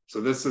not.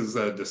 So this is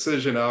a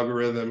decision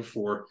algorithm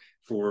for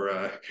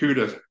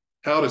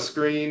how to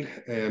screen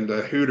and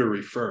who to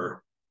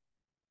refer.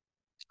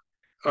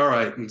 All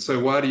right, and so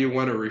why do you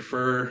want to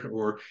refer,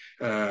 or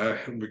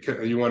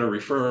because you want to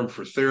refer them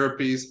for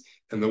therapies,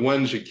 and the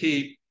ones you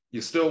keep, you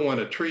still want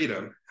to treat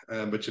them.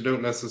 but you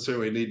don't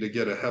necessarily need to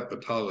get a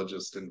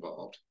hepatologist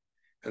involved.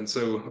 And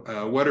so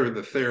what are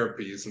the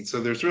therapies? And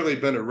so there's really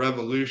been a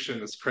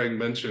revolution, as Craig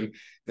mentioned,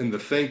 in the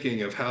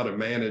thinking of how to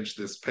manage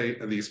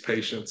these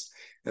patients.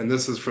 And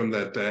this is from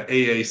that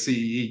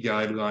AACE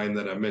guideline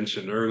that I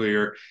mentioned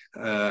earlier.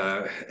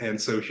 And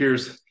so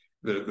here's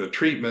the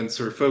treatments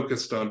are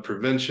focused on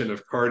prevention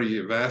of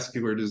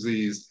cardiovascular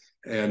disease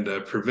and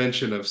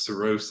prevention of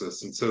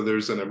cirrhosis. And so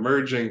there's an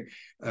emerging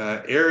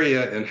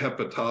area in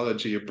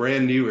hepatology, a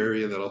brand new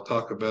area that I'll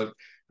talk about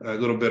a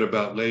little bit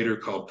about later,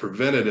 called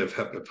preventative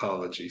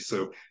hepatology.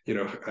 So,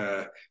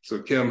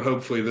 so Kim,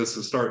 hopefully this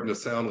is starting to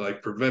sound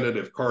like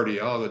preventative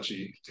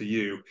cardiology to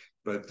you,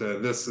 but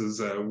this is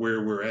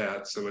where we're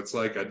at. So it's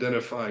like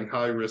identifying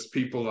high-risk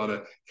people on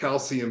a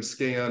calcium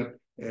scan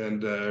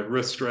and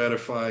risk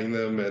stratifying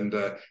them and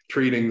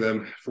treating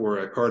them for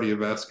a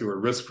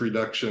cardiovascular risk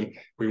reduction.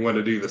 We want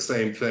to do the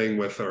same thing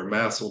with our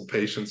MASLD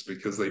patients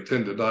because they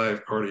tend to die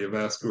of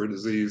cardiovascular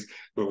disease,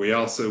 but we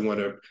also want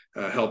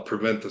to help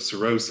prevent the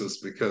cirrhosis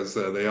because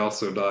they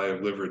also die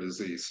of liver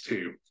disease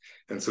too.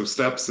 And so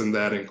steps in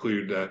that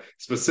include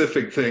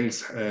specific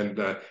things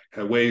and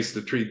ways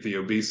to treat the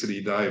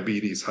obesity,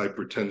 diabetes,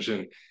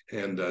 hypertension,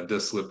 and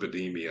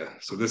dyslipidemia.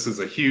 So this is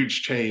a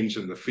huge change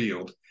in the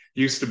field.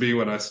 Used to be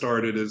when I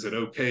started, is it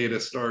okay to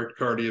start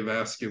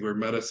cardiovascular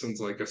medicines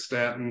like a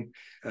statin?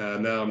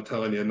 Now I'm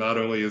telling you, not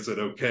only is it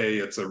okay,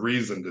 it's a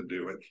reason to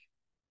do it.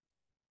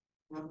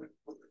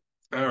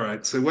 All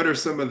right, so what are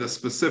some of the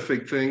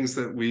specific things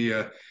that we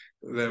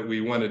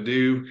want to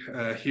do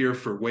here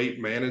for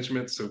weight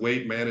management? So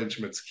weight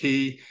management's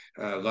key.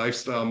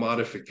 Lifestyle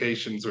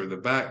modifications are the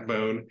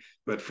backbone,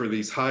 but for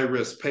these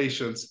high-risk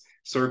patients,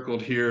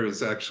 circled here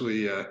is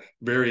actually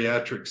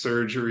bariatric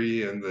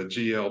surgery and the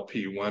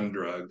GLP-1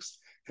 drugs.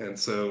 And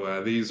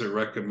so these are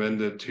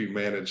recommended to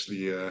manage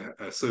the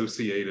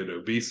associated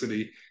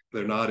obesity.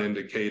 They're not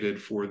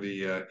indicated for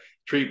the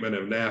treatment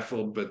of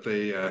NAFLD, but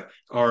they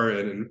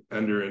are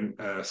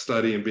under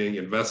study and being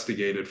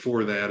investigated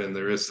for that. And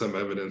there is some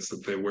evidence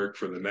that they work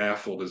for the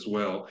NAFLD as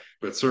well.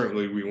 But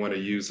certainly we want to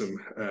use them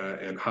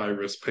in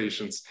high-risk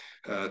patients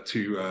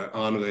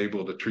on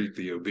label to treat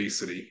the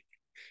obesity.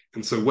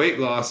 And so weight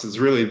loss is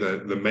really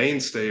the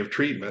mainstay of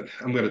treatment.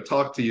 I'm going to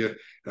talk to you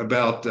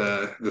about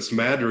this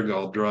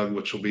Madrigal drug,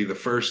 which will be the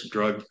first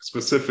drug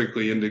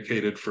specifically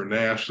indicated for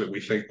NASH that we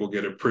think will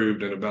get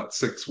approved in about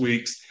 6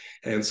 weeks.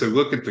 And so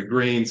look at the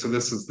green. So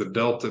this is the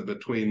delta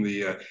between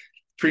the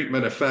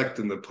treatment effect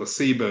and the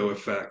placebo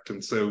effect.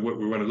 And so what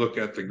we want to look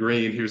at the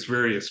green, here's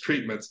various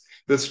treatments.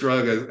 This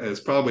drug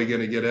is probably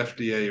going to get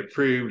FDA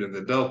approved and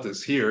the delta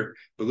is here,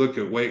 but look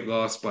at weight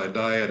loss by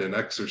diet and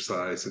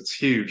exercise. It's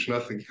huge,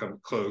 nothing comes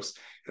close.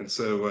 And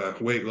so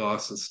weight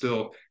loss is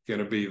still going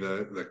to be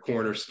the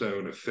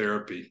cornerstone of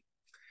therapy.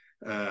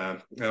 Now,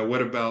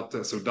 what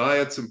about, so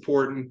diet's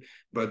important,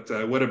 but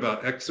what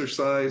about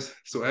exercise?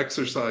 So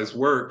exercise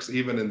works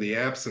even in the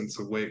absence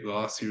of weight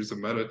loss. Here's a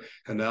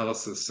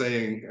meta-analysis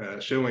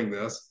showing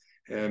this.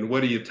 And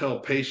what do you tell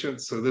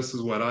patients? So this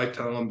is what I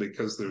tell them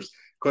because there's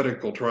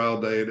clinical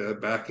trial data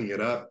backing it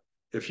up.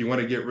 If you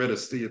want to get rid of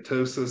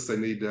steatosis, they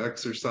need to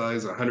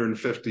exercise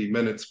 150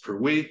 minutes per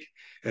week.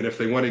 And if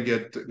they want to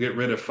get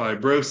rid of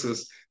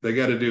fibrosis, they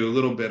got to do a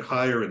little bit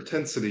higher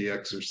intensity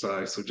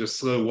exercise. So just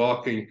slow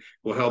walking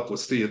will help with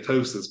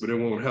steatosis, but it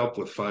won't help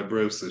with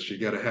fibrosis. You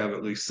got to have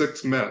at least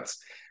 6 METs.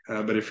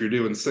 But if you're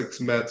doing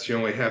 6 METs, you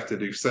only have to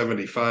do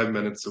 75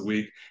 minutes a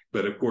week.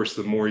 But of course,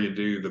 the more you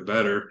do, the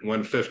better.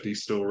 150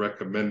 is still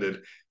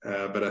recommended.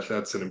 But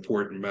that's an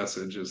important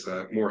message, is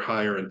more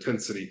higher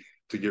intensity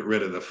to get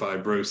rid of the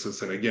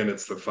fibrosis. And again,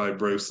 it's the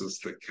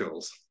fibrosis that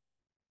kills.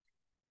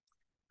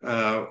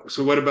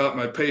 So what about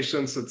my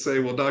patients that say,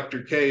 well,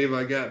 Dr. Cave,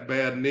 I got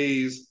bad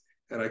knees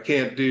and I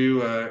can't do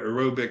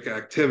aerobic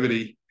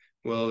activity?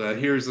 Well,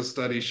 here's a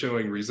study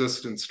showing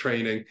resistance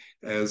training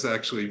as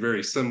actually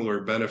very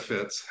similar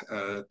benefits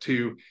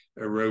to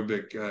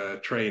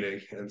aerobic training.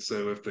 And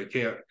so if they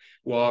can't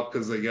walk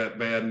because they got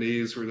bad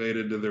knees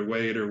related to their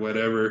weight or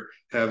whatever,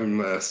 have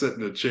them sit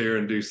in a chair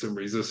and do some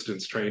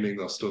resistance training.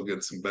 They'll still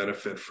get some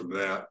benefit from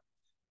that.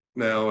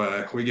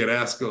 Now, we get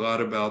asked a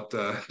lot about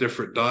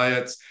different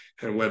diets,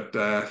 and what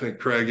I think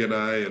Craig and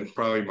I and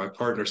probably my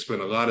partner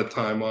spend a lot of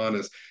time on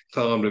is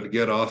tell them to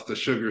get off the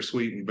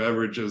sugar-sweetened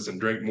beverages and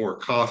drink more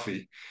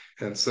coffee.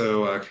 And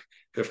so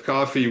if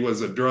coffee was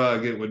a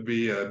drug, it would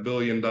be $1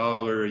 billion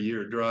a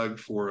year drug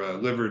for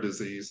liver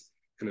disease.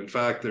 And in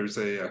fact, there's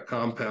a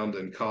compound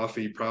in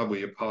coffee,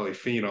 probably a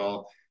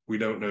polyphenol. We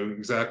don't know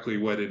exactly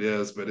what it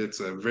is, but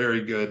it's a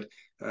very good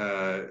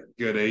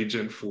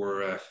agent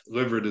for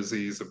liver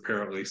disease,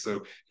 apparently.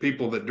 So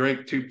people that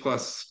drink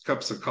 2+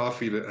 cups of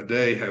coffee a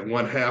day have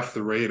 1/2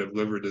 the rate of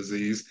liver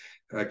disease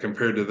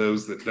compared to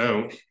those that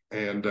don't.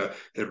 And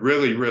it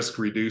really risk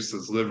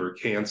reduces liver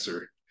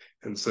cancer.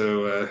 And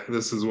so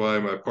this is why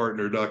my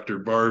partner, Dr.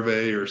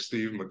 Barve or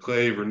Steve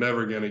McClave, are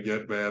never going to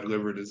get bad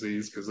liver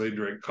disease, because they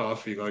drink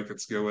coffee like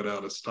it's going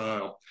out of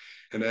style.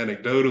 And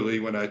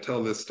anecdotally, when I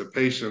tell this to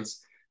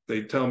patients,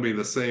 they tell me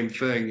the same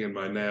thing in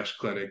my NASH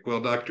clinic. Well,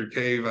 Dr.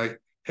 Cave,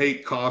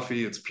 hate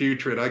coffee. It's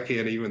putrid. I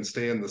can't even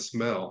stand the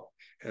smell.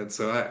 And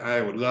so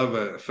I would love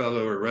a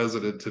fellow or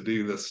resident to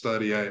do this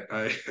study.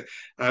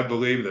 I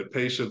believe that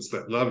patients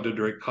that love to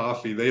drink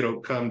coffee, they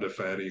don't come to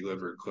fatty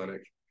liver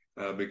clinic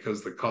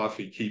because the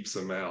coffee keeps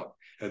them out.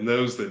 And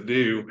those that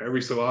do,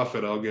 every so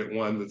often I'll get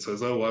one that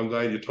says, "Oh, well, I'm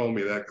glad you told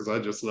me that because I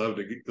just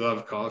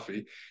love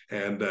coffee."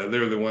 And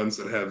they're the ones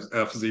that have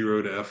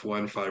F0 to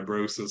F1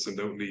 fibrosis and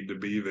don't need to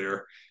be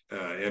there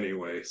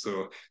anyway.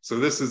 So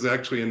this is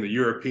actually in the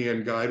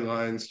European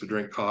guidelines to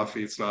drink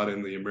coffee. It's not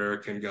in the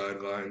American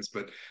guidelines,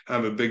 but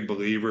I'm a big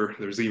believer.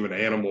 There's even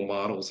animal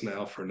models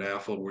now for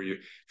NAFLD where you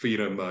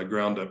feed them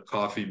ground up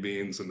coffee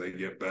beans and they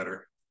get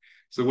better.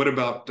 So what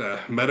about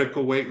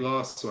medical weight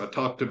loss? So I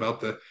talked about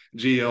the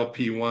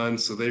GLP-1.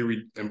 So they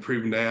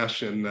improve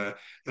NASH in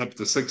up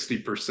to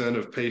 60%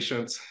 of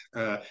patients,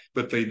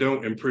 but they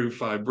don't improve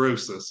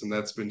fibrosis. And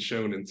that's been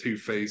shown in 2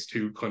 phase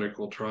 2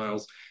 clinical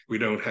trials. We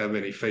don't have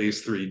any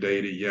phase 3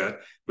 data yet,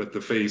 but the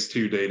phase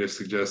 2 data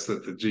suggests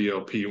that the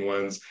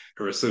GLP-1s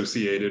are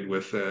associated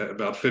with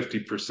about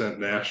 50%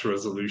 NASH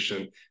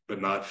resolution,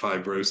 but not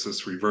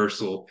fibrosis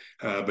reversal.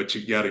 But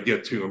you got to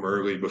get to them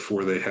early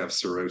before they have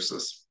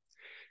cirrhosis.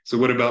 So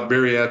what about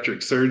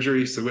bariatric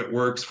surgery? So it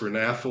works for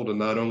NAFLD, and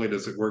not only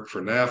does it work for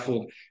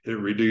NAFLD,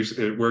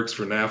 it works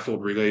for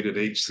NAFLD-related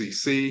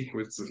HCC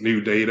with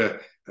new data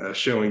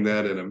showing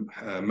that in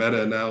a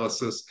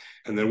meta-analysis.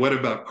 And then what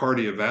about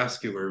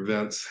cardiovascular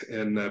events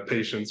in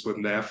patients with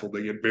NAFLD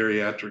that get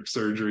bariatric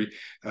surgery?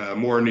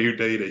 More new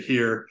data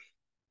here.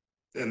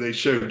 And they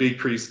show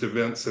decreased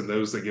events in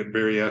those that get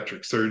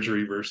bariatric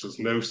surgery versus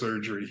no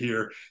surgery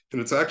here. And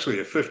it's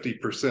actually a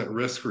 50%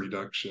 risk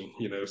reduction,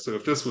 So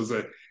if this was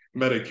a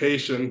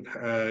medication,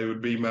 it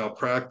would be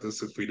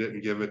malpractice if we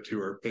didn't give it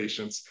to our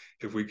patients,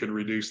 if we could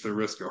reduce the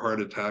risk of heart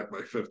attack by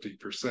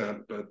 50%.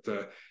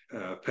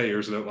 But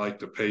payers don't like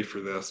to pay for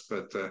this.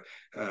 But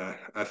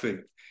I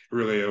think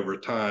really over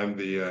time,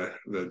 the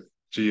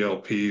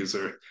GLPs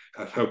are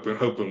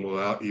hoping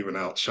will even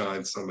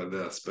outshine some of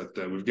this. But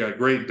we've got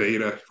great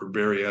data for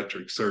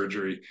bariatric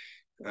surgery.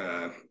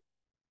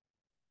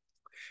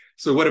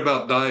 So what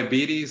about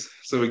diabetes?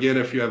 So again,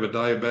 if you have a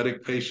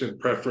diabetic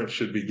patient, preference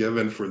should be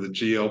given for the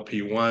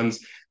GLP-1s.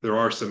 There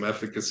are some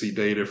efficacy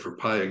data for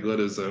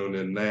pioglitazone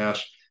in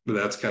NASH, but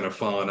that's kind of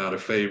fallen out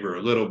of favor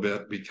a little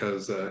bit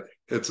because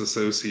it's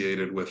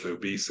associated with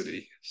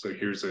obesity. So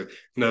here's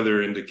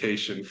another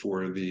indication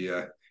for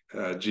the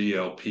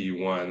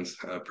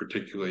GLP-1s,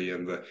 particularly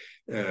in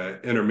the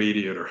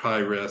intermediate or high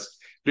risk.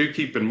 Do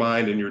keep in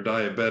mind in your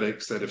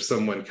diabetics that if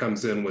someone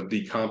comes in with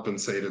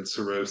decompensated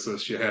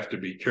cirrhosis, you have to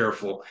be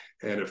careful.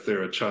 And if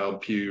they're a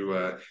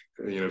Child-Pugh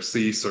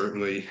C,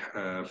 certainly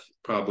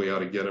probably ought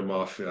to get them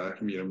off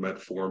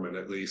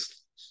metformin at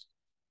least.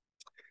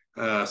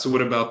 So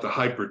what about the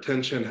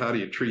hypertension? How do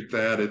you treat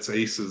that? It's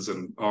ACEs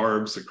and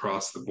ARBs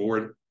across the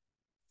board.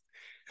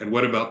 And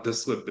what about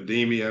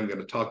dyslipidemia? I'm going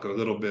to talk a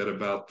little bit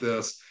about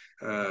this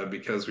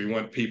because we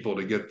want people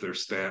to get their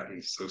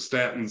statins. So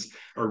statins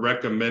are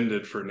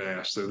recommended for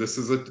NASH. So this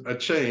is a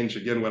change.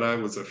 Again, when I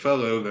was a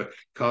fellow, the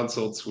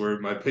consults were,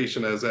 my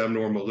patient has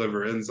abnormal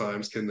liver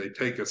enzymes. Can they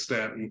take a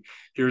statin?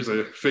 Here's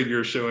a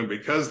figure showing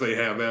because they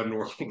have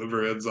abnormal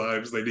liver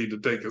enzymes, they need to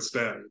take a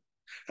statin.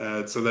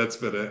 So that's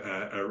been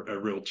a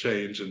real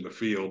change in the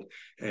field.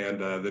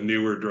 And the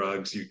newer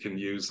drugs you can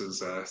use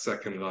as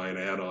second-line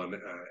add-on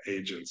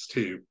agents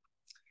too.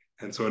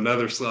 And so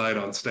another slide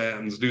on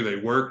statins. Do they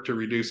work to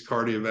reduce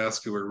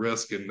cardiovascular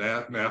risk in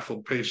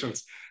NAFLD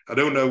patients? I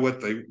don't know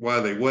why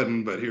they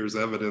wouldn't, but here's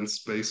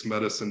evidence-based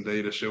medicine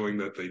data showing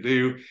that they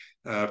do.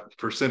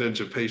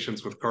 Percentage of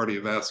patients with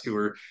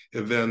cardiovascular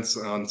events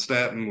on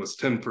statin was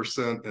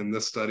 10% in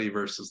this study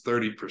versus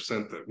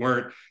 30% that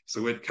weren't.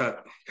 So it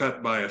cut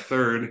by a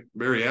third.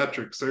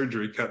 Bariatric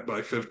surgery cut by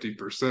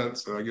 50%.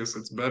 So I guess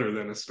it's better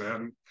than a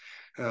statin.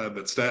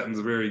 But statin's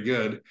very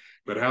good.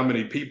 But how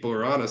many people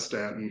are on a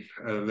statin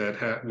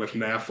with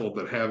NAFLD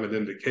that have an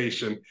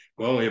indication?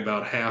 Well, only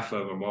about half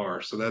of them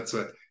are. So that's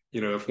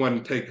if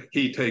one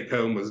key take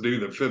home was do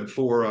the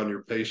FIB4 on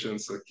your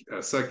patients,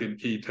 a second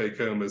key take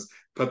home is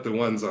put the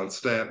ones on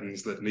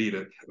statins that need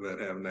it,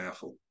 that have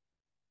NAFLD.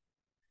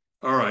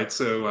 All right,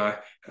 so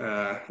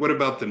what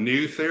about the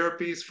new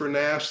therapies for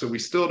NASH? So we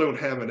still don't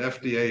have an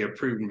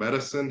FDA-approved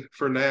medicine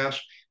for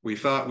NASH. We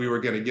thought we were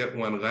going to get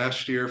one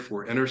last year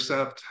for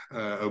Intercept,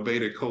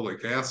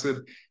 obeticholic acid,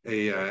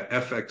 a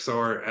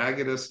FXR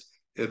agonist.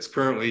 It's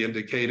currently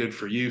indicated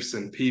for use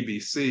in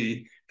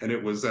PBC, and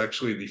it was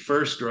actually the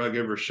first drug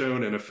ever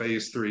shown in a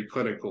phase 3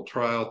 clinical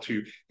trial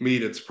to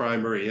meet its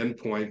primary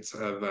endpoints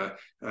of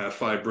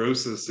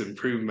fibrosis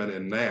improvement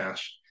in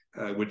NASH.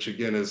 Which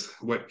again is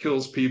what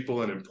kills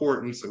people and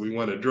important. So we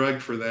want a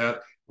drug for that.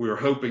 We were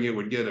hoping it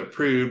would get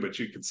approved, but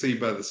you could see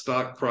by the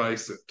stock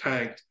price it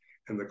tanked,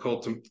 and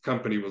the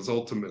company was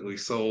ultimately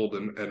sold.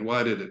 And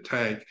why did it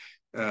tank?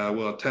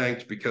 Well, it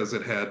tanked because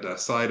it had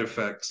side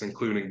effects,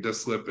 including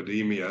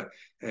dyslipidemia.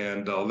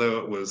 And although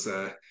it was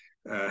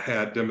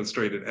had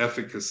demonstrated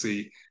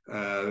efficacy,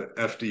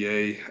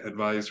 FDA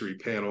advisory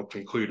panel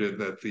concluded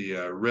that the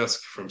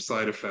risk from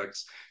side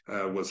effects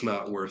was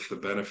not worth the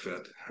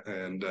benefit,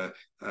 and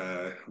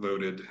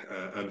voted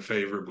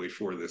unfavorably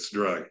for this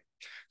drug.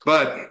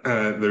 But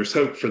there's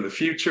hope for the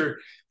future.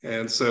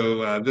 And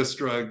so this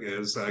drug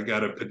has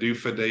got a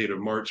PDUFA date of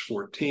March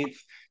 14th.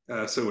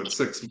 So in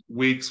 6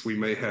 weeks, we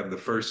may have the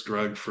first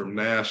drug from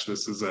NASH.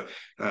 This is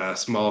a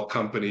small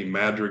company,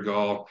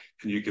 Madrigal,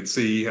 and you can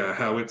see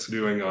how it's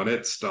doing on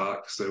its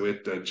stock. So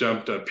it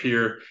jumped up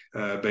here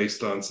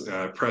based on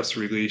press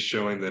release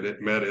showing that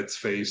it met its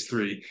phase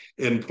 3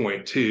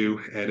 endpoint 2,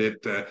 and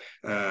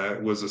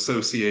it was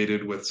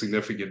associated with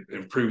significant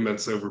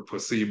improvements over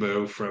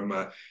placebo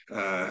from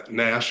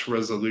NASH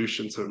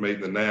resolution. So it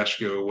made the NASH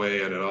go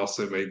away, and it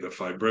also made the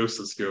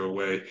fibrosis go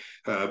away.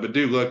 But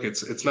do look,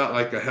 it's not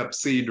like a Hep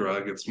C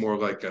drug, it's more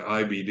like an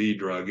IBD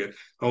drug. It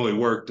only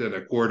worked in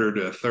a quarter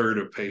to a third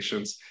of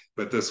patients,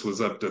 but this was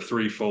up to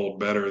 3-fold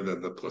better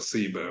than the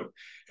placebo.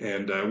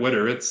 And what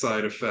are its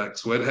side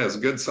effects? Well, it has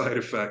good side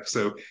effects.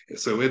 So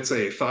it's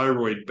a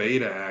thyroid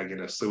beta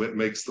agonist, so it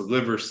makes the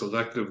liver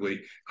selectively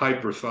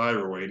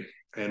hyperthyroid.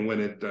 And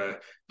when it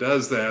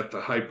does that,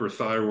 the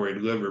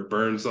hyperthyroid liver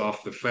burns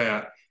off the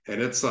fat,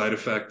 and its side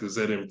effect is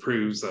it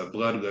improves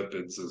blood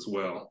lipids as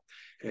well.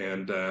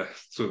 And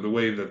so the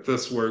way that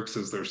this works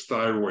is there's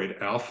thyroid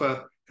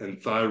alpha and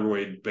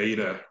thyroid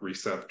beta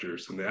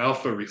receptors. And the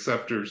alpha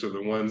receptors are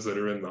the ones that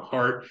are in the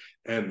heart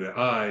and the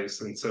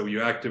eyes. And so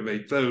you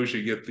activate those,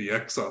 you get the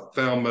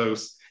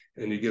exophthalmos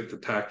and you get the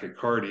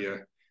tachycardia.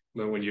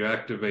 But when you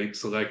activate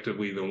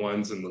selectively the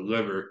ones in the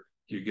liver,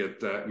 you get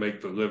that,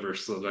 make the liver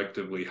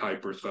selectively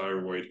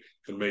hyperthyroid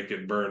and make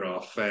it burn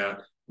off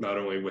fat, not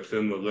only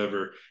within the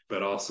liver,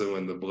 but also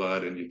in the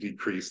blood, and you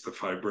decrease the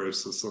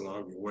fibrosis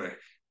along the way.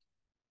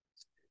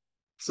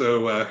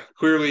 So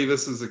clearly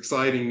this is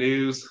exciting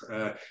news,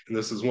 and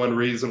this is one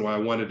reason why I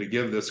wanted to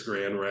give this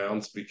grand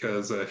rounds,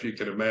 because if you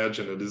can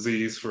imagine a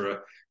disease for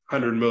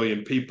 100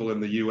 million people in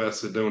the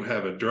US that don't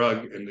have a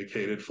drug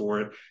indicated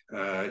for it,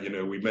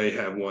 we may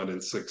have one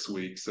in 6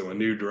 weeks. So a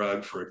new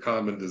drug for a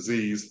common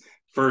disease,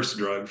 first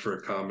drug for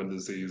a common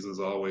disease, is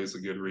always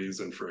a good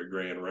reason for a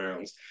grand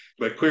rounds.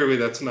 But clearly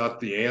that's not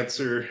the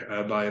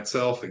answer by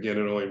itself. Again,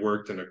 it only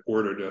worked in a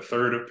quarter to a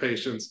third of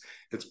patients.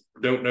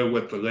 Don't know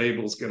what the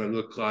label's going to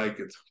look like.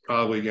 It's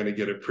probably going to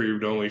get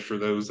approved only for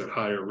those at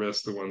higher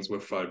risk, the ones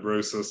with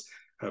fibrosis.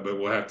 But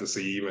we'll have to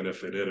see, even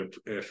if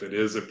it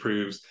is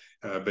approved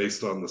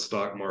based on the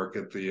stock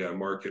market. The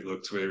market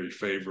looks very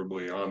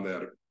favorably on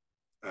that.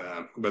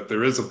 But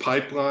there is a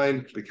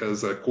pipeline,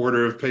 because a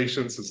quarter of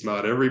patients is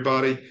not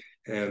everybody.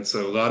 And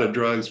so a lot of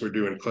drugs, we're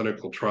doing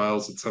clinical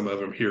trials, and some of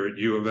them here at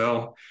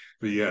UofL.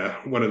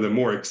 One of the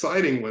more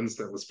exciting ones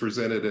that was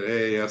presented at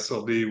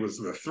AASLD was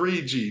the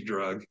 3G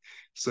drug.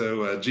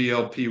 So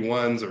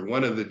GLP-1s are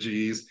one of the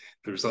Gs.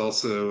 There's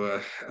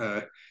also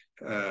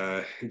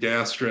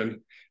gastrin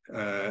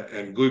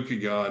and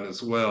glucagon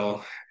as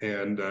well,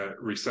 and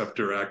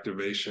receptor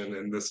activation.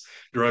 And this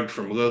drug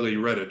from Lilly,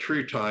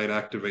 retatrutide,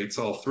 activates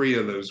all 3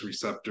 of those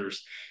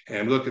receptors.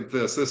 And look at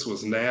this. This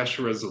was NASH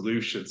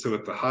resolution. So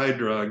at the high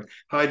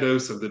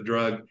dose of the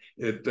drug,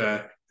 it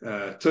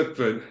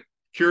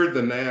cured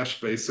the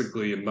NASH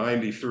basically in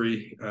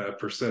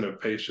 93% of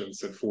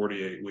patients in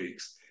 48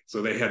 weeks.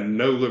 So they had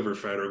no liver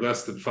fat, or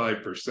less than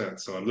 5%.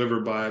 So on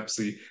liver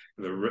biopsy,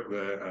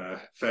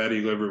 the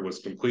fatty liver was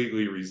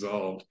completely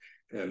resolved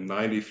in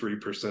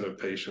 93% of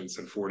patients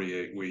in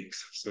 48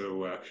 weeks.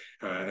 So,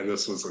 and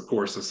this was, of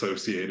course,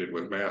 associated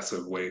with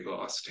massive weight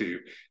loss too.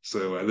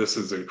 So this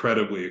is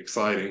incredibly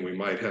exciting. We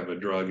might have a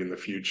drug in the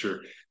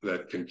future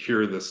that can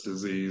cure this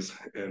disease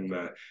in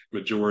the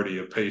majority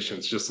of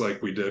patients, just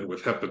like we did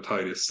with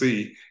hepatitis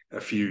C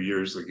a few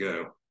years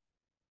ago.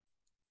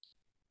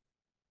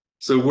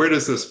 So where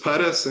does this put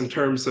us in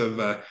terms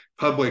of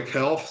public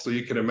health? So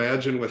you can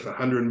imagine, with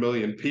 100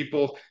 million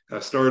people,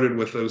 started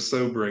with those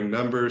sobering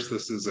numbers.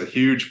 This is a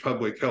huge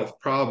public health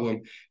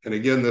problem. And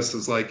again, this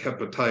is like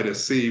hepatitis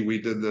C. We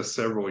did this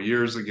several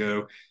years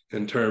ago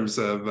in terms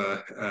of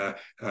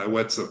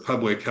what's a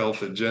public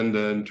health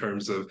agenda in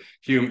terms of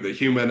the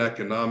human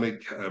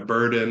economic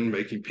burden,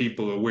 making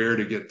people aware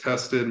to get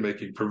tested,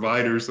 making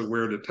providers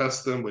aware to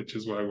test them, which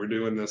is why we're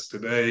doing this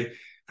today,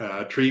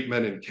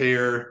 treatment and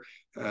care,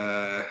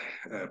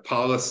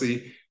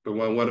 policy. But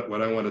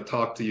what I want to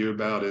talk to you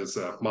about is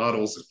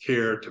models of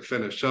care to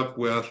finish up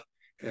with.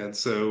 And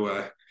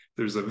so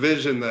there's a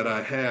vision that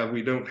I have.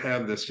 We don't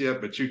have this yet,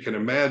 but you can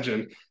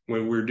imagine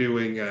when we're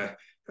doing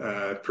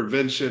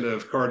prevention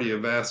of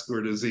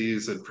cardiovascular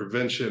disease and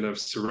prevention of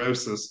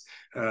cirrhosis,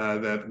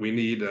 that we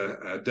need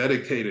a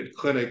dedicated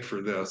clinic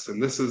for this. And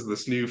this is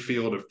this new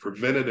field of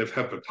preventative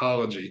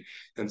hepatology.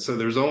 And so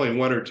there's only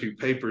 1 or 2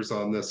 papers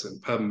on this in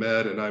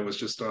PubMed. And I was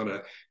just on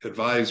an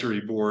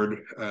advisory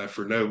board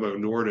for Novo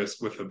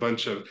Nordisk with a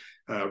bunch of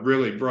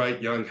really bright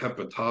young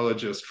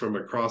hepatologists from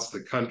across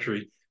the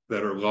country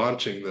that are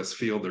launching this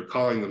field. They're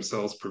calling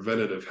themselves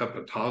preventative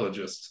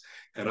hepatologists.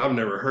 And I've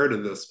never heard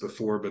of this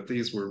before, but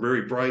these were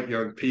very bright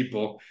young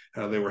people.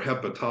 They were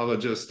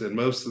hepatologists, and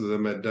most of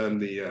them had done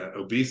the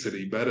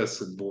obesity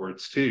medicine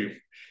boards too.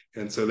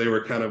 And so they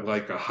were kind of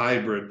like a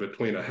hybrid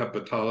between a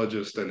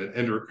hepatologist and an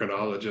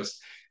endocrinologist.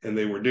 And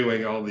they were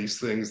doing all these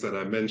things that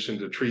I mentioned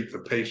to treat the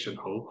patient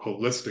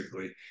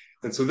holistically.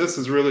 And so this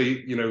is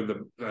really,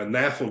 the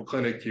NAFLD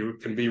clinic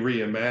can be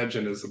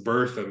reimagined as the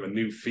birth of a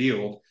new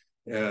field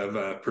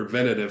of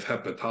preventative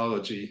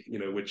hepatology,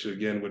 which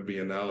again would be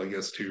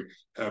analogous to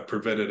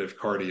preventative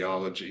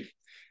cardiology.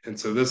 And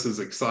so this is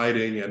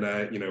exciting. And,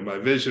 my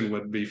vision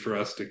would be for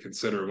us to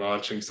consider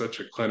launching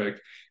such a clinic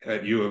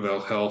at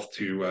UofL Health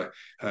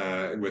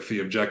with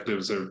the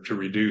objectives of to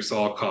reduce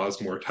all-cause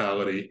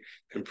mortality,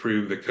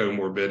 improve the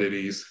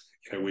comorbidities.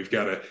 We've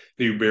got a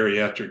new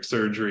bariatric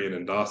surgery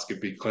and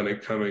endoscopy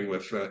clinic coming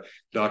with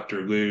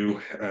Dr. Liu,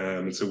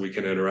 so we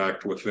can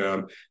interact with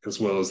them as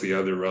well as the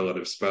other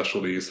relative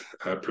specialties,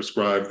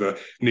 prescribe the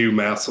new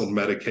MASLD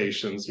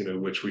medications,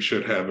 which we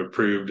should have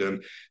approved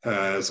in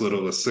as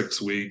little as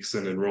 6 weeks,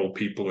 and enroll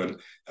people in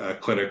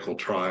clinical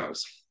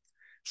trials.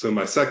 So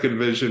my second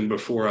vision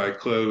before I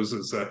close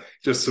is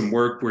just some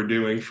work we're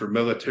doing for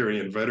military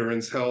and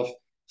veterans health.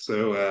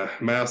 So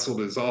MASLD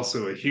is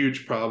also a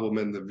huge problem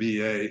in the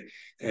VA.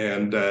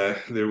 And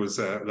there was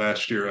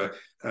last year,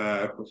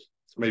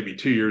 maybe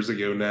 2 years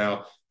ago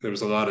now, there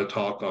was a lot of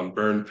talk on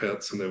burn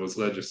pits, and there was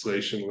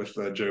legislation with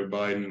Joe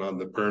Biden on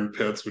the burn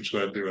pits, which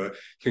led to a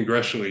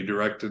congressionally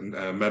directed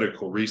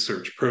medical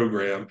research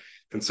program.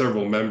 And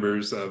several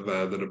members of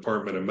the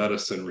Department of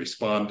Medicine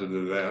responded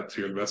to that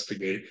to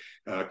investigate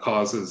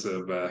causes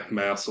of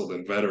MASLD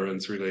in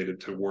veterans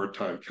related to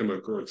wartime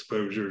chemical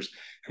exposures.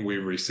 And we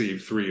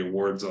received 3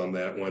 awards on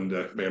that, one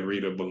to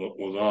Manrita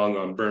Belong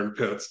on burn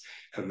pits,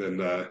 and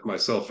then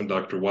myself and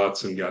Dr.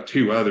 Watson got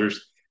 2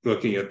 others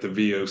looking at the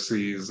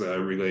VOCs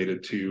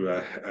related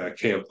to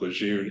Camp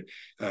Lejeune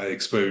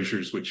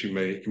exposures, which you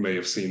may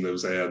have seen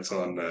those ads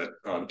on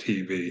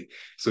TV.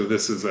 So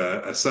this is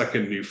a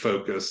second new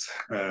focus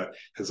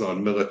is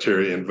on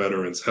military and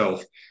veterans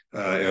health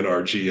and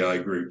our GI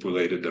group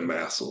related to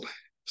MASLD.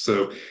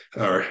 So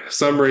our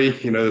summary,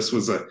 this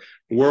was a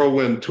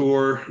whirlwind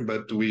tour,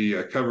 but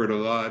we covered a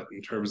lot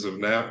in terms of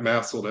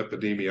MASLD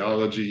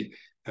epidemiology,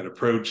 an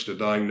approach to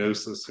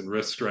diagnosis and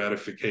risk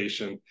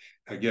stratification.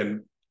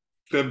 Again,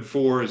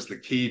 FIB4 is the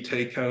key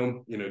take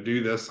home.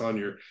 Do this on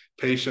your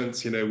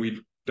patients.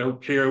 We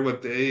don't care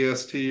what the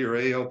AST or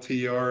ALT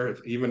are,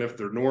 even if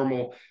they're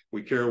normal.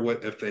 We care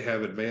if they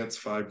have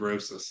advanced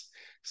fibrosis.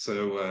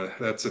 So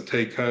that's a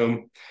take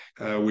home.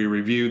 We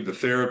reviewed the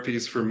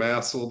therapies for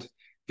MASLD.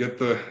 Get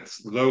the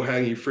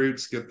low-hanging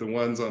fruits, get the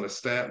ones on a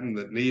statin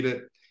that need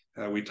it.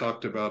 We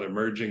talked about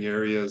emerging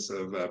areas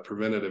of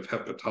preventative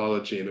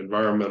hepatology and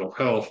environmental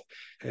health.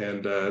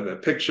 And the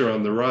picture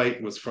on the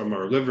right was from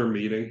our liver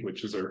meeting,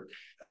 which is our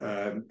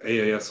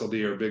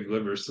AASLD, our big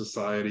liver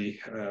society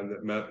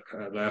that met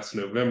last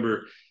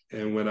November.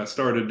 And when I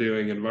started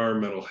doing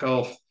environmental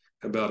health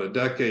about a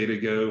decade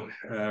ago,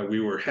 we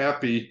were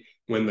happy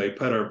when they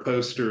put our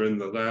poster in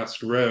the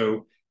last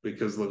row,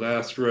 because the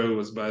last row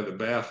was by the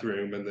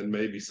bathroom, and then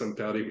maybe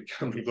somebody would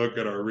come and look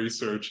at our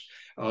research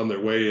on their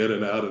way in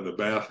and out of the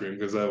bathroom,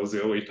 because that was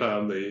the only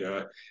time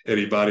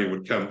anybody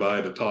would come by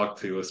to talk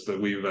to us.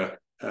 But we've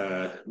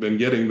been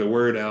getting the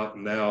word out,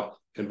 and now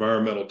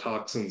environmental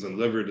toxins and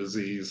liver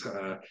disease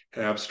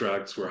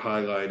abstracts were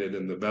highlighted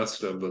in the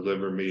best of the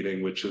liver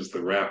meeting, which is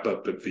the wrap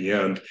up at the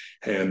end.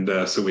 And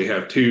so we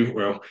have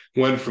 2,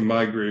 one from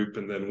my group,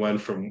 and then one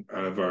from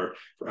our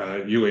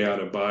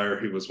Juliana Beyer,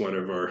 who was one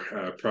of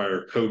our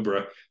prior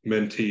COBRA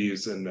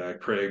mentees, and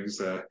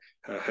Craig's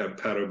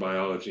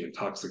hepatobiology and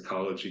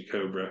toxicology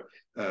COBRA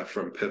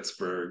from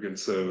Pittsburgh. And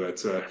so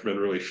it's been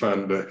really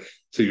fun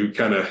to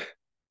kind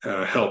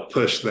of help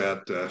push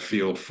that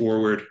field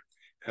forward.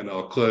 And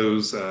I'll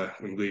close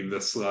and leave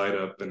this slide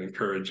up and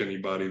encourage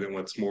anybody that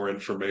wants more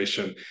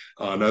information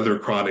on other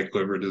chronic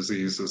liver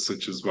diseases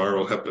such as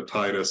viral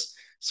hepatitis,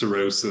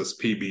 cirrhosis,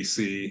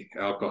 PBC,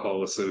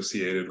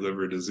 alcohol-associated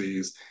liver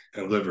disease,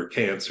 and liver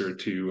cancer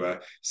to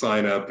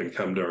sign up and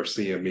come to our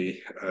CME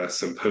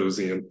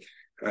symposium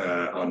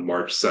on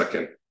March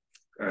 2nd.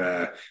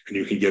 And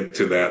you can get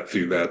to that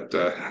through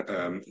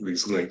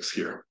these links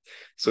here.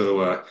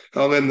 So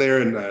I'll end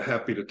there, and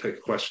happy to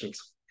take questions.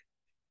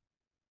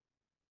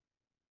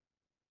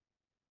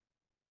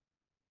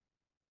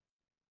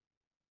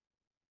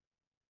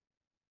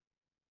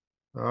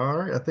 All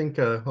right, I think,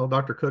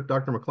 Dr. Cook,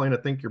 Dr. McLean, I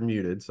think you're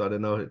muted, so I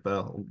don't know if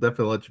I'll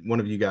definitely let one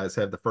of you guys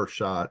have the first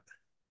shot.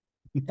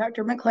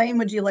 Dr. McLean,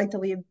 would you like to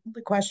lead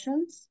the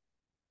questions?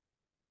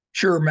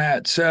 Sure,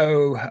 Matt.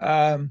 So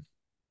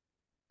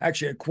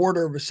actually a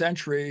quarter of a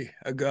century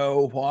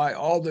ago, why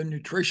all the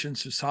nutrition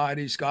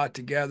societies got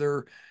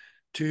together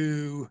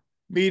to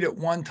meet at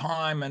one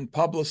time and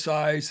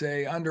publicize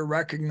a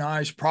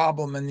under-recognized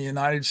problem in the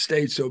United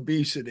States,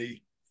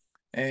 obesity.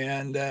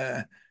 And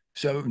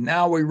so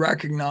now we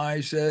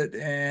recognize it,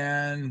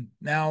 and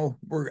now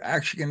we're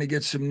actually going to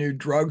get some new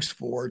drugs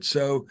for it.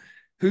 So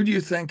who do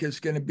you think is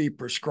going to be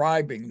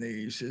prescribing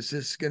these? Is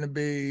this going to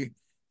be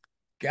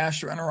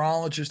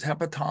gastroenterologist,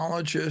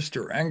 hepatologist,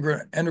 or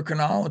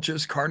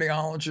endocrinologist,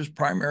 cardiologist,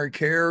 primary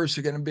care? Is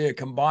it going to be a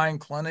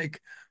combined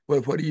clinic?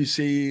 What do you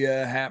see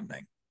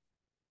happening?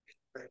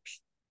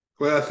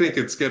 Well, I think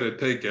it's going to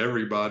take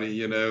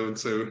everybody, and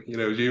so,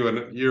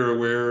 you're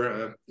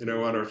aware,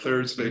 on our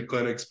Thursday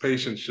clinics,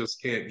 patients just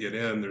can't get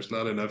in. There's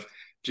not enough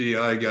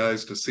GI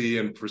guys to see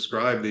and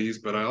prescribe these,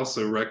 but I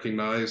also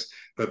recognize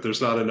that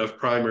there's not enough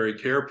primary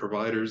care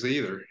providers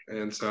either.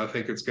 And so I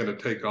think it's going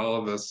to take all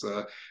of us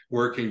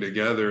working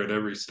together at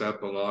every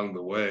step along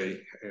the way,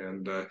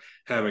 and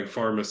having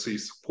pharmacy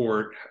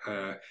support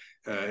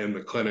in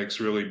the clinics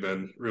really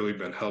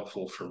been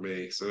helpful for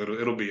me. So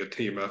it'll be a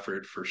team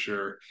effort for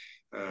sure.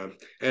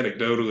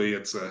 Anecdotally,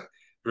 it's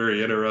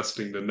very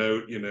interesting to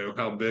note,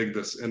 how big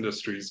this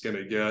industry is going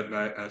to get. And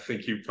I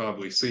think you've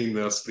probably seen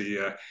this,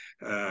 the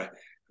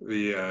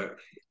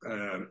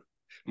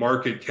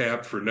market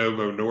cap for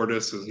Novo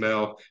Nordisk is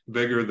now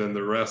bigger than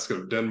the rest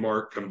of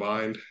Denmark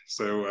combined.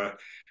 So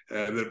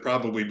that'd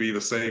probably be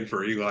the same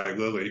for Eli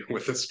Lilly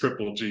with this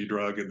triple G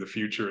drug in the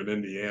future in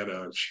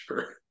Indiana, I'm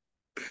sure.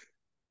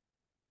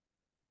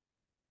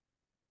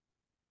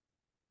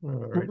 All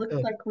right. It looks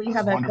like we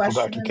have a wonderful,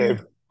 question. Dr.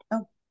 Cave.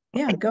 Oh,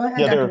 yeah, go ahead,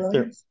 Yeah, Dr.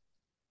 Williams.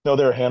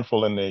 there are a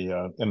handful in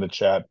the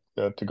chat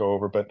to go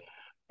over, but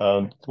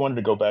wanted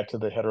to go back to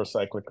the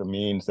heterocyclic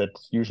amines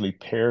that's usually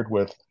paired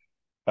with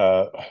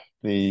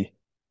the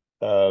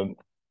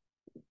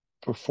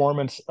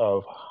performance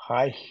of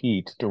high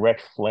heat,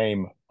 direct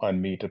flame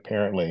on meat,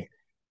 apparently.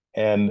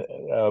 And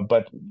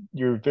but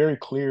you're very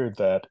clear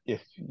that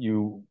if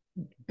you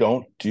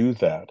don't do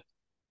that,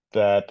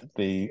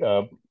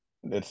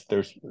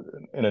 there's,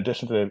 in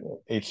addition to the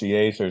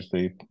HCAs, there's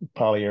the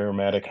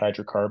polyaromatic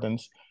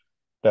hydrocarbons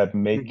that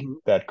make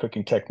that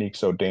cooking technique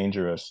so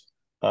dangerous.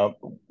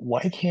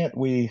 Why can't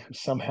we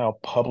somehow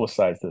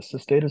publicize this?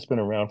 This data's been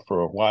around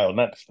for a while,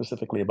 not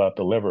specifically about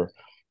the liver,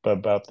 but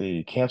about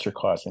the cancer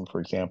causing, for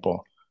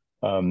example.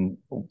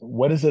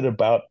 What is it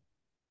about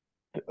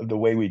the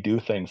way we do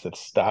things that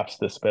stops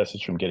this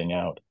message from getting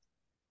out?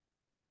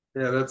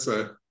 Yeah, that's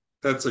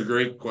a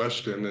great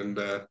question. And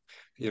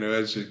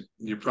as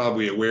you're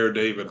probably aware,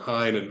 David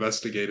Hine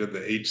investigated the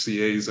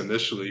HCAs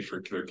initially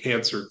for their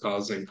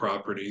cancer-causing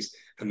properties,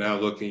 and now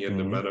looking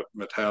into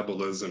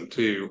metabolism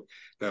too.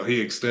 Now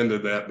he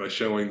extended that by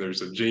showing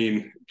there's a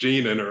gene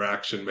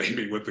interaction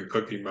maybe with the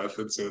cooking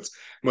method, so it's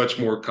much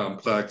more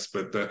complex.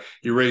 But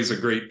you raise a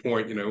great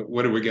point.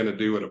 What are we going to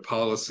do at a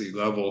policy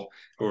level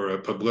or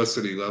a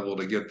publicity level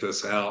to get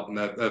this out? And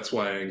that's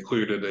why I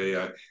included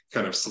a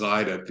kind of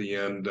slide at the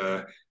end,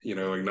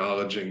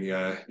 acknowledging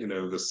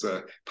this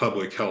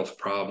public health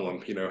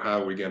problem.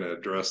 How are we going to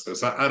address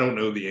this? I don't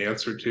know the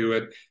answer to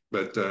it,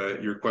 but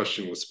your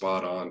question was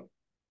spot on.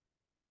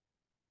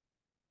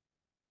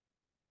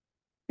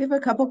 We have a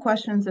couple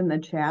questions in the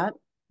chat.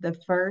 The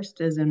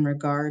first is in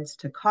regards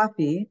to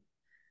coffee.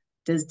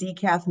 Does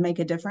decaf make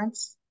a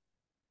difference?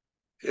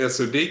 Yeah,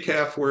 so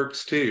decaf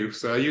works too.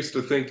 So I used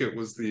to think it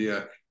was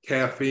the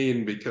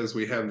caffeine, because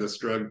we have this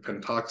drug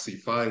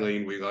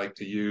pentoxyphylline we like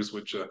to use,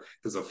 which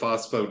is a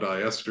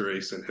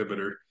phosphodiesterase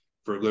inhibitor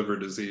for liver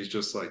disease,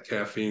 just like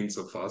caffeine's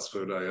a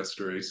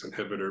phosphodiesterase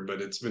inhibitor.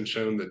 But it's been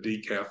shown that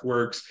decaf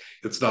works.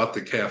 It's not the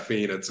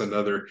caffeine, it's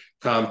another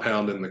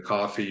compound in the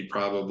coffee,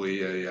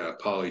 probably a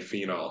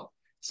polyphenol.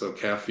 So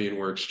caffeine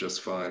works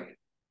just fine.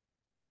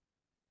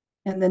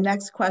 And the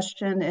next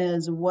question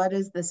is, what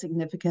is the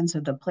significance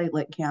of the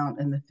platelet count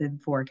in the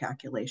FIB-4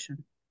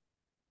 calculation?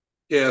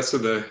 Yeah, so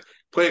the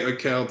platelet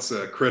count's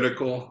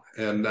critical.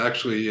 And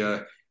actually,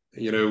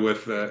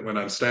 with when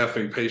I'm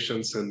staffing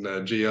patients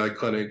in GI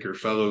clinic or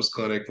fellows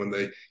clinic, when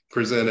they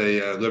present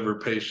a liver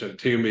patient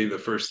to me, the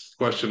first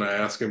question I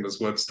ask them is,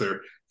 what's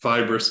their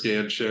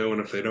FibroScan show?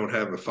 And if they don't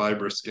have a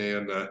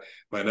FibroScan,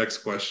 my next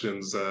question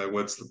is,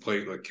 what's the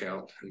platelet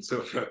count? And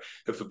so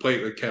if the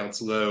platelet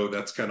count's low,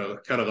 that's kind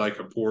of like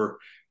a poor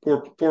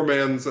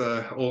man's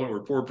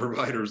or poor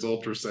provider's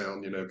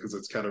ultrasound, because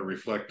it's kind of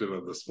reflective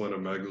of the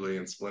splenomegaly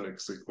and splenic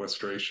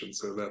sequestration.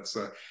 So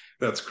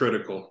that's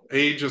critical.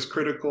 Age is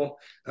critical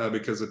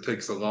because it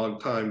takes a long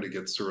time to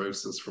get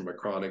cirrhosis from a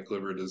chronic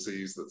liver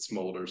disease that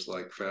smolders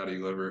like fatty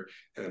liver,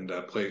 and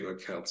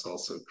platelet count's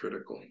also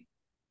critical.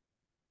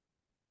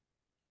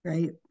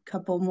 Great.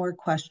 Couple more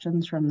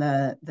questions from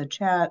the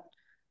chat.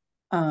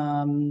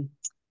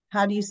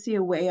 How do you see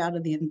a way out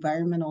of the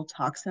environmental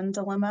toxin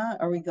dilemma?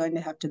 Are we going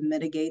to have to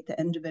mitigate the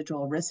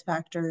individual risk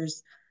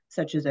factors,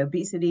 such as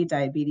obesity,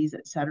 diabetes,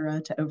 et cetera,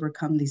 to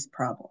overcome these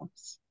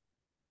problems?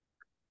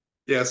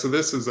 Yeah, so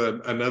this is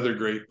another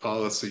great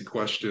policy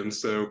question.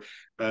 So,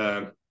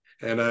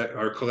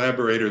 our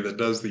collaborator that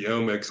does the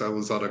omics, I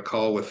was on a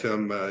call with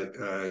him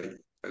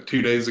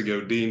 2 days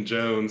ago, Dean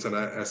Jones, and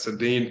I said,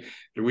 Dean,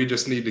 do we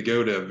just need to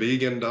go to a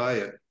vegan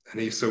diet? And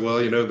he said, well,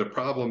 the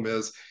problem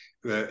is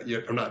that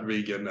I'm not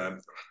vegan,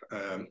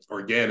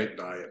 organic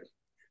diet.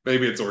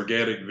 Maybe it's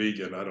organic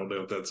vegan. I don't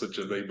know if that's such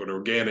a thing, but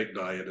organic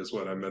diet is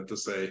what I meant to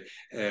say.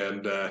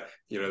 And,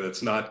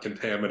 that's not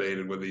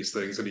contaminated with these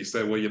things. And he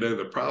said, well,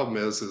 the problem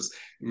is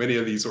many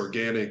of these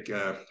organic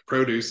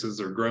produces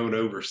are grown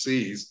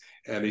overseas.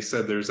 And he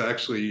said there's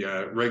actually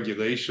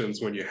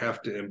regulations when you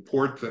have to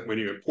import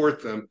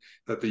them,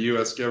 that the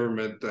U.S.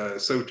 government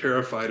is so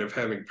terrified of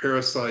having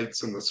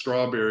parasites in the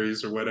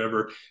strawberries or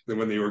whatever, that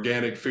when the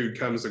organic food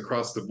comes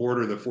across the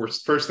border, the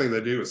first thing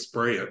they do is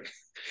spray it.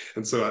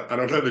 And so I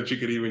don't know that you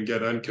could even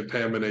get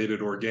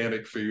uncontaminated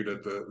organic food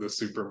at the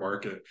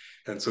supermarket.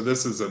 And so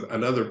this is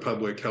another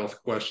public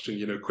health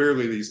question.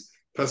 Clearly these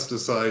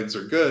pesticides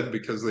are good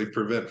because they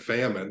prevent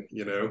famine.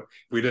 If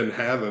we didn't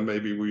have them,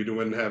 maybe we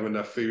wouldn't have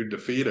enough food to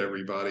feed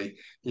everybody,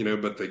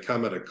 but they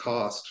come at a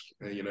cost.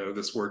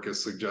 This work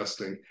is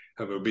suggesting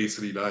of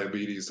obesity,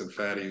 diabetes, and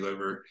fatty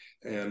liver.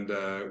 And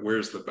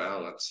where's the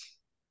balance?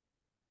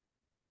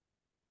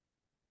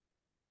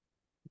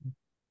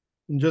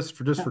 And just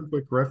for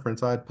quick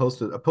reference, I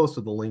posted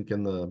the link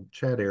in the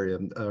chat area.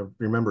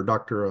 Remember,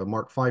 Dr.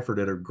 Mark Pfeiffer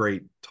did a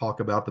great talk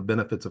about the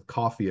benefits of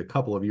coffee a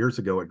couple of years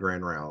ago at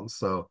Grand Rounds.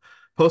 So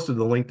posted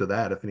the link to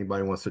that if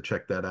anybody wants to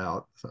check that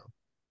out. So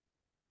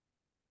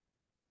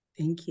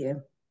thank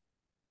you.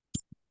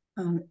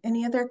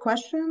 Any other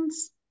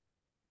questions?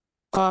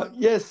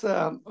 Yes,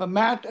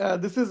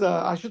 Matt, this is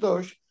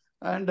Ashutosh,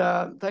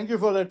 and thank you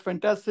for that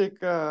fantastic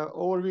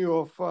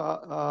overview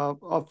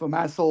of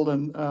MASLD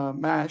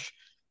and MASH.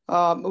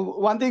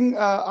 One thing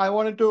I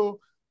wanted to,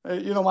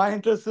 my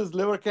interest is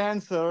liver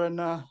cancer, and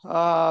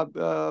I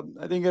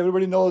think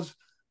everybody knows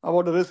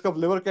about the risk of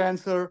liver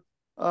cancer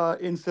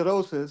in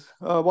cirrhosis.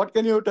 What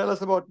can you tell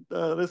us about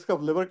risk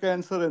of liver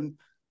cancer in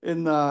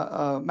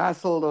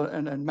MASLD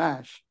and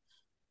MASH?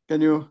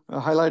 Can you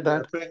highlight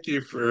that? Yeah, thank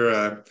you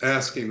for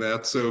asking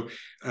that. So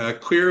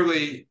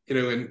clearly,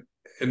 in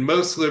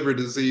most liver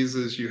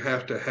diseases, you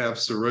have to have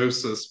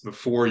cirrhosis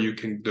before you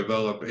can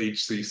develop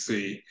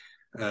HCC.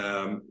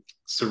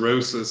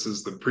 Cirrhosis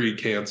is the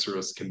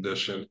precancerous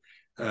condition.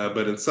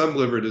 But in some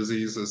liver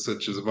diseases,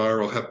 such as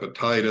viral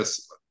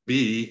hepatitis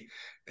B,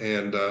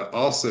 and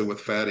also with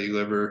fatty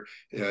liver,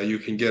 you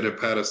can get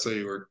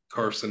hepatocellular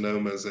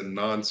carcinomas in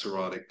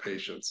non-cirrhotic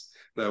patients.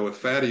 Now, with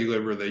fatty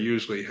liver, they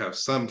usually have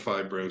some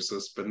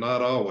fibrosis, but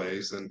not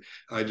always. And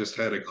I just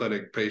had a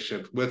clinic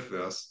patient with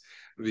this.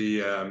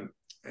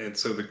 And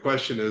so the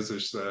question is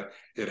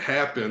it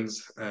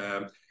happens,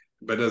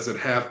 but does it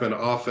happen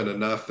often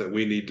enough that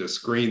we need to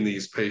screen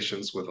these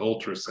patients with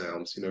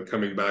ultrasounds?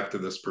 Coming back to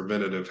this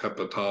preventative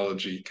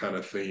hepatology kind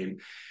of theme,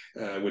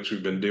 which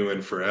we've been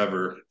doing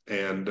forever.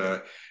 And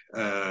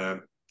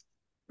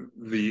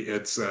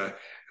it's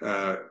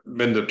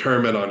been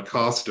determined on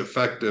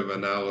cost-effective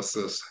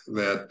analysis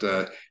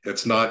that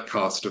it's not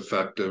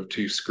cost-effective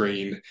to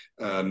screen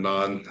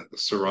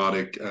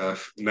non-cirrhotic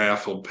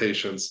NAFLD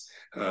patients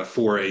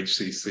for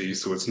HCC.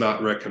 So it's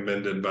not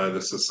recommended by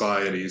the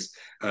societies,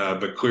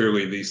 but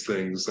clearly these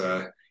things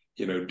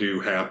do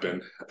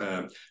happen.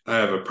 I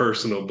have a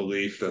personal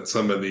belief that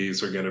some of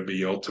these are going to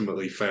be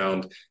ultimately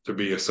found to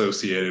be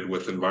associated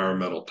with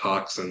environmental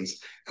toxins.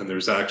 And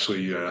there's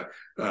actually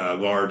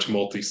large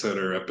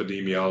multi-center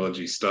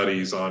epidemiology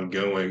studies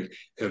ongoing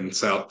in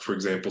for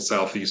example,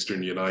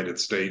 southeastern United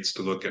States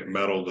to look at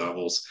metal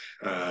levels.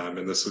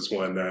 And this is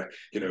one I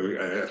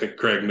think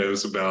Craig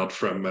knows about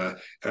from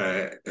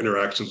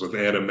interactions with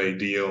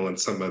animadiel and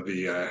some of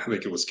the, I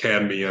think it was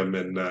cadmium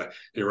and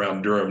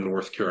around Durham,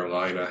 North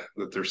Carolina,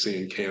 that they're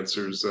seeing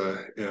cancers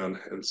in.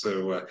 And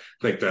so I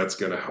think that's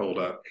going to hold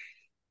up.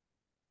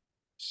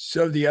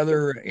 So the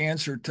other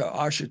answer to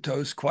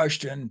Ashutosh's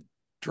question,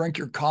 drink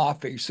your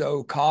coffee.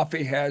 So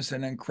coffee has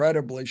an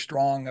incredibly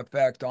strong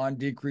effect on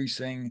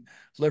decreasing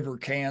liver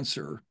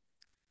cancer.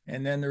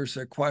 And then there's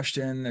a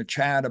question in the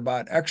chat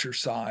about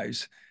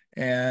exercise.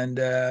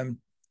 And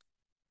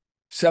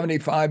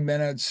 75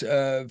 minutes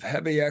of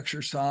heavy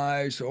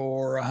exercise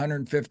or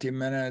 150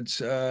 minutes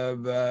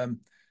of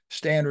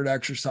standard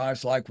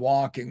exercise like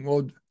walking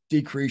will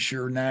decrease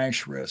your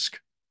NASH risk.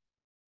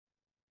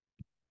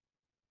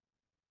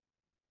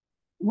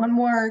 One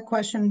more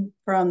question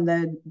from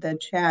the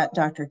chat,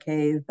 Dr.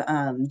 Cave.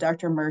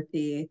 Dr.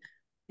 Murphy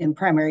in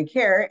primary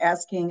care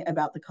asking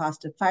about the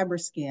cost of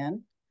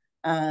FibroScan,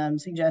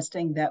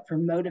 suggesting that for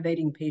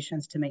motivating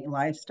patients to make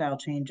lifestyle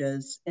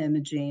changes,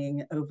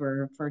 imaging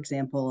over, for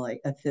example,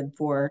 like a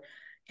FIB4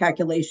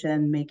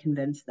 calculation may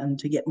convince them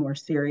to get more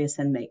serious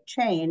and make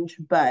change,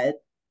 but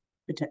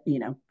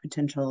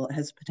potential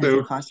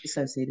costs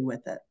associated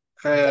with it.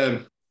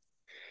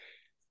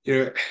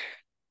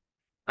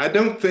 I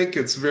don't think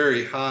it's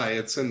very high.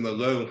 It's in the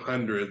low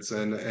hundreds,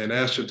 and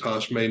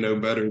Ashutosh may know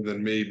better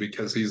than me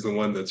because he's the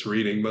one that's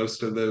reading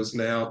most of those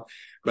now.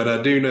 But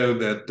I do know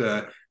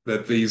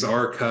that these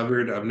are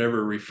covered. I've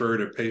never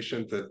referred a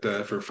patient that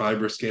for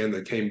FibroScan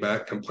that came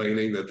back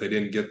complaining that they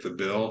didn't get the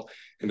bill.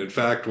 And in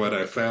fact, what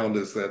I found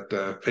is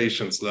that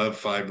patients love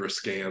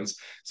FibroScans.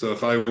 So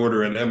if I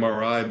order an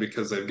MRI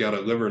because they've got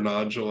a liver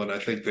nodule and I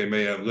think they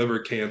may have liver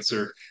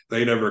cancer,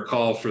 they never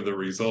call for the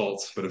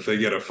results. But if they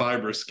get a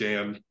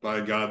FibroScan,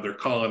 by God, they're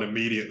calling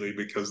immediately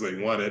because they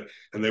want it.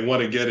 And they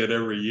want to get it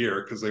every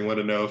year because they want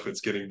to know if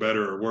it's getting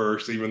better or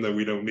worse, even though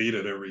we don't need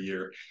it every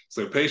year.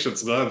 So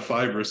patients love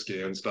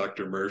FibroScans,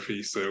 Dr.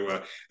 Murphy.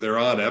 So they're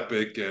on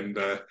Epic, and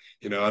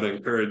I'd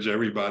encourage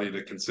everybody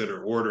to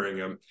consider ordering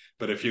them.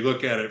 But if you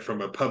look at it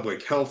from a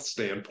public health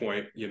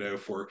standpoint,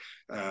 for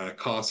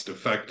cost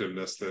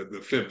effectiveness, the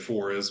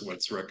FIB4 is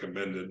what's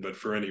recommended. But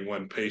for any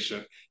one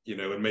patient,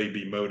 it may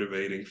be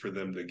motivating for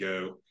them to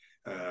go.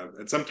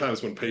 And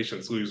sometimes when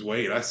patients lose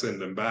weight, I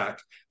send them back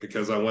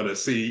because I want to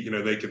see,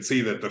 they can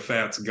see that the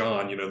fat's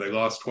gone. They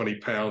lost 20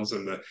 pounds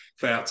and the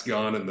fat's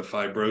gone and the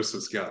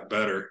fibrosis got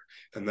better.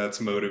 And that's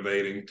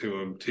motivating to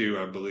them too,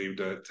 I believe,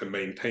 to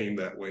maintain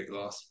that weight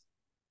loss.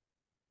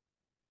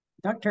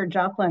 Dr.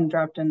 Joplin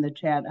dropped in the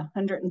chat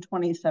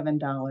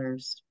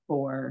 $127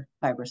 for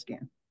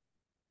FibroScan.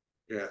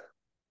 Yeah.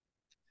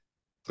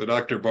 So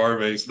Dr.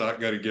 Barvey's not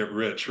going to get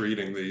rich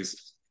reading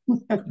these.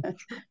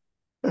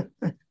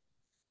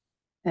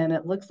 And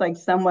it looks like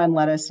someone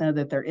let us know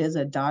that there is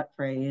a dot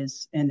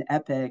phrase in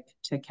Epic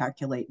to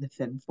calculate the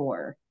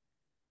FIB4.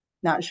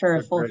 Not sure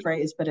a full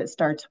phrase, but it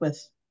starts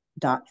with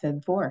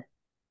 .FIB4.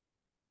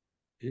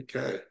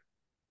 Okay.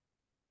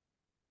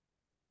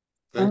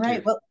 All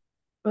right. Well,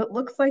 it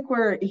looks like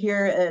we're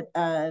here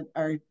at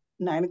our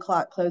 9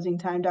 o'clock closing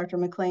time. Dr.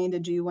 McLean,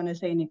 did you want to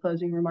say any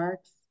closing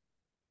remarks?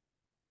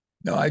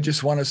 No, I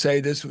just want to say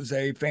this was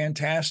a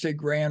fantastic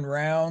grand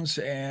rounds,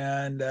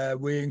 and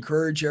we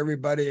encourage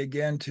everybody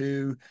again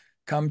to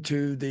come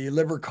to the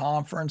liver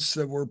conference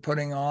that we're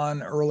putting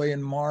on early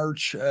in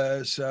March.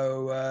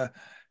 So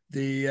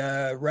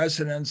the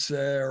residents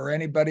or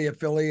anybody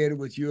affiliated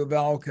with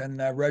UofL can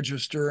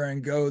register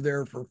and go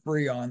there for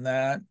free on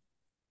that,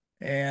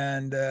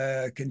 and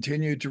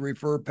continue to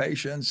refer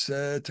patients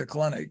to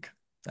clinic.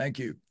 Thank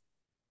you.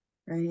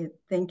 Great.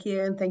 Thank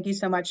you. And thank you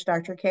so much,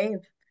 Dr. Cave.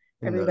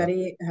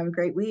 Everybody have a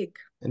great week.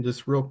 And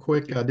just real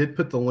quick, I did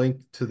put the link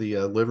to the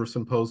liver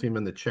symposium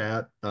in the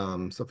chat.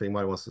 So if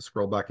anybody wants to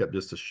scroll back up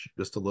just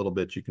a little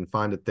bit, you can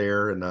find it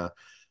there. And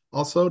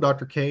also,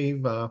 Dr.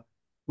 Cave,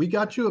 we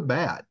got you a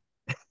bat.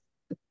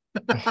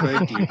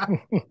 Thank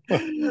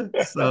you.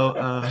 So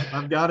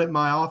I've got it in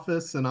my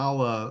office, and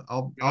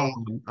I'll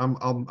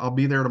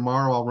be there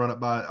tomorrow. I'll run it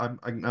by.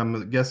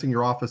 I'm guessing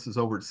your office is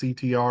over at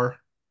CTR.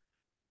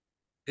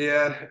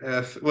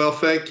 Yeah, well,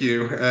 thank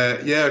you.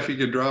 Yeah, if you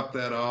could drop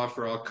that off,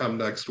 or I'll come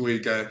next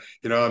week. I'm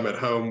at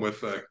home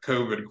with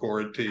COVID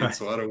quarantine,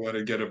 so I don't want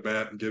to get a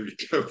bat and give you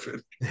COVID.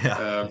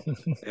 Yeah.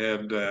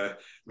 And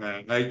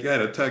I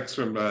got a text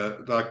from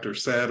Dr.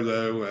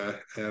 Sadlow,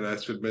 and I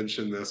should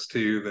mention this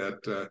too,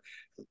 that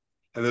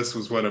and this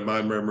was one of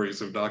my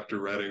memories of Dr.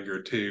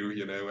 Redinger too,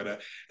 and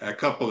a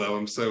couple of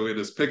them. So in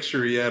his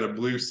picture, he had a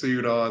blue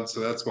suit on. So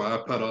that's why I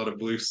put on a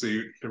blue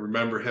suit to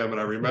remember him. And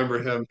I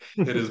remember him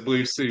in his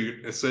blue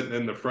suit sitting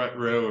in the front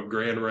row of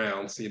grand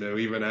rounds,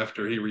 even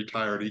after he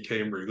retired, he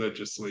came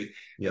religiously.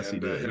 Yes,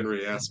 and he did.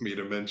 Henry asked me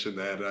to mention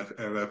that.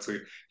 And that's a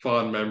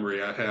fond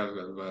memory I have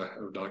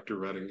of Dr.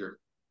 Redinger.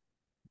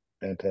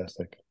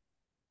 Fantastic.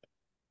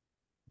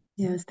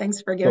 Yes,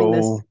 thanks for giving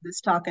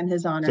this talk in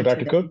his honor. So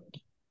Dr. Cook?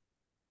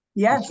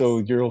 Yes. So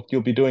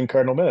you'll be doing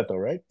Cardinal Minute though,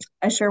 right?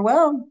 I sure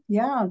will.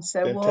 Yeah.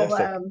 So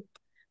fantastic.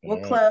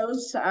 we'll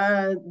close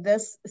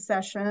this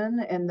session,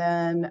 and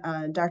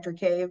then Dr.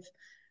 Cave,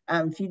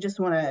 if you just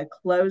want to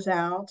close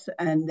out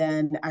and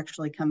then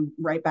actually come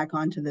right back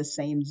onto the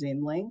same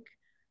Zoom link,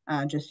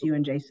 just you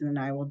and Jason and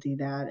I will do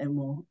that, and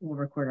we'll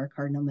record our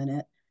Cardinal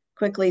Minute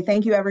quickly.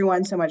 Thank you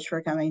everyone so much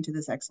for coming to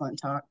this excellent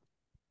talk.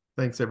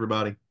 Thanks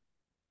everybody.